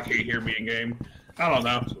 Oh, Glock can't hear me in game. I don't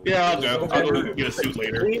know. Yeah, I'll go. I'll go get a suit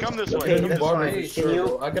later. Come this way. Okay, that's fine. Can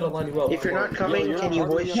you? I gotta line you up. If you're not coming, can you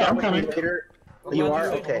voice shop with me later? You are?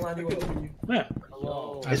 Okay. Yeah.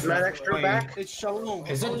 Is Matt Extra back? It's Shalom.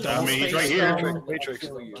 Is it I mean, he's right here. Matrix.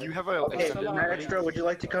 You have a. Okay, Matt Extra, would you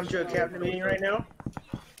like to come to a cabinet meeting right now?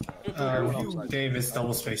 Dave, it's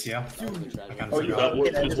double space, yeah? I kind of Oh, you forgot.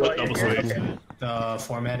 What double space? The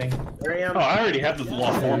formatting. There Oh, I already have the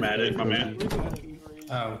law formatted, my man.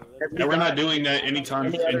 Oh. And we're not doing that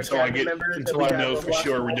anytime until I know for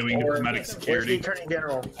sure we're doing diplomatic security. Attorney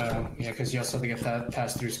General. Yeah, because you also have to get that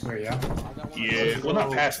passed through Square, yeah? Yeah, well,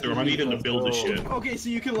 not pass through. I need him to build the shit. Okay, so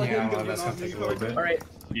you can let Yeah, him well, go. that's gonna take a little bit. All right.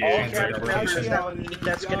 Yeah. All cabinet members,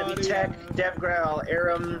 that's going to be Tech, DevGral,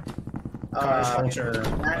 Aram, Culture.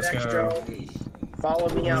 Matt Let's Extra. go. Follow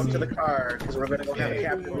me out to the car because we're going to go have a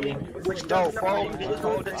cabinet meeting. Which does not mean to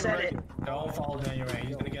go to the Senate. Don't follow Daniel Ray.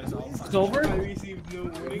 He's gonna get us all fired. It's over? I received no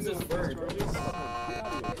warnings of charges.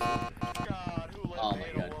 Oh my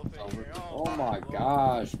god. Oh my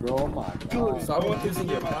gosh, bro. Oh my god. Stop using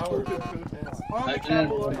your power. You can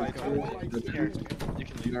leave.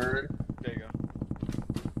 Nerd. There you go.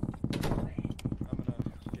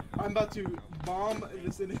 I'm about to bomb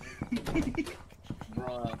the Senate.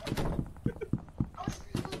 Bruh.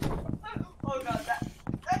 Oh god,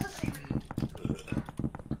 that's a secret.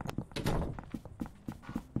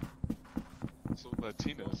 So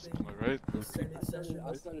Latinos, am I right?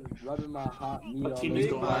 I started rubbing my hot meat on Latinos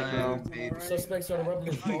go hard, bro. Suspects are rubbing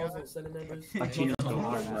their balls on Senate members. Latinos go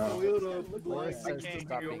hard, bro. I can't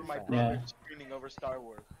hear you over my brother screaming over Star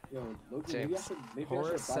Wars. Yo, Loki, James,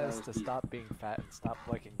 Horace says to stop being fat and stop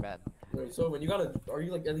liking men. Wait, so when you gotta, are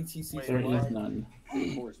you like LETC? There is none.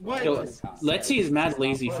 What? Yo, Lexi is mad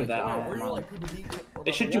lazy for that. Are you like PBD?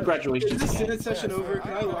 They should do graduations Is this again. Senate session over?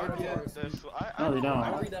 Can I log yet? No, they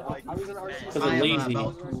don't. Because they're lazy.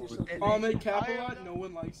 Ahmed Capelot, no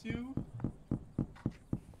one likes you.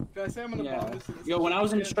 Can I say I'm gonna bomb this? Yo, when I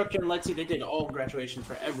was an instructor in Letzi, they did all graduation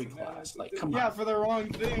for every class. Like, come Yeah, on. for the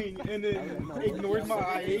wrong thing, and then ignored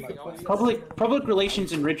my IA complaints. Public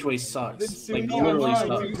relations in Ridgeway sucks. Like, literally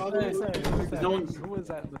sucks. No one. Who was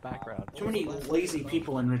that in the background? Too many lazy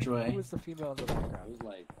people in Ridgeway. Who was the female in the background?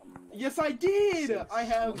 Yes, I did. I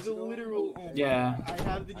have the literal. Oh, Yeah. I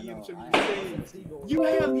have the DMs from you saying you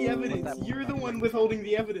have the evidence. You're the one withholding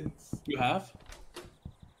the evidence. You have?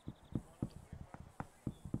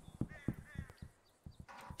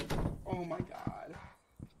 Oh my god.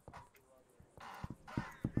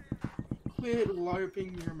 Quit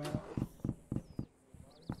LARPing your mouth.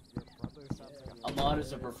 Ahmad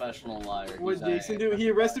is a professional liar. What He's Jason do? He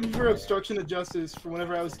arrested me for obstruction of justice for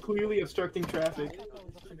whenever I was clearly obstructing traffic.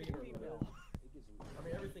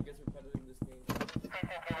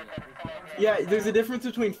 Yeah, there's a difference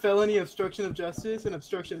between felony obstruction of justice and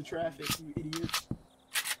obstruction of traffic, you idiots.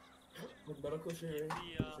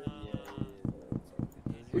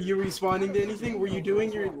 Were you responding to anything? Were you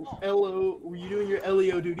doing your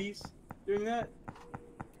LEO duties during that?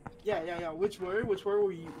 Yeah. Which were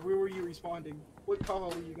were you? Where were you responding? What call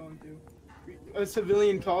were you going to? A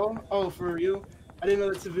civilian call? Oh, for real? I didn't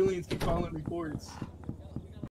know that civilians could call in reports.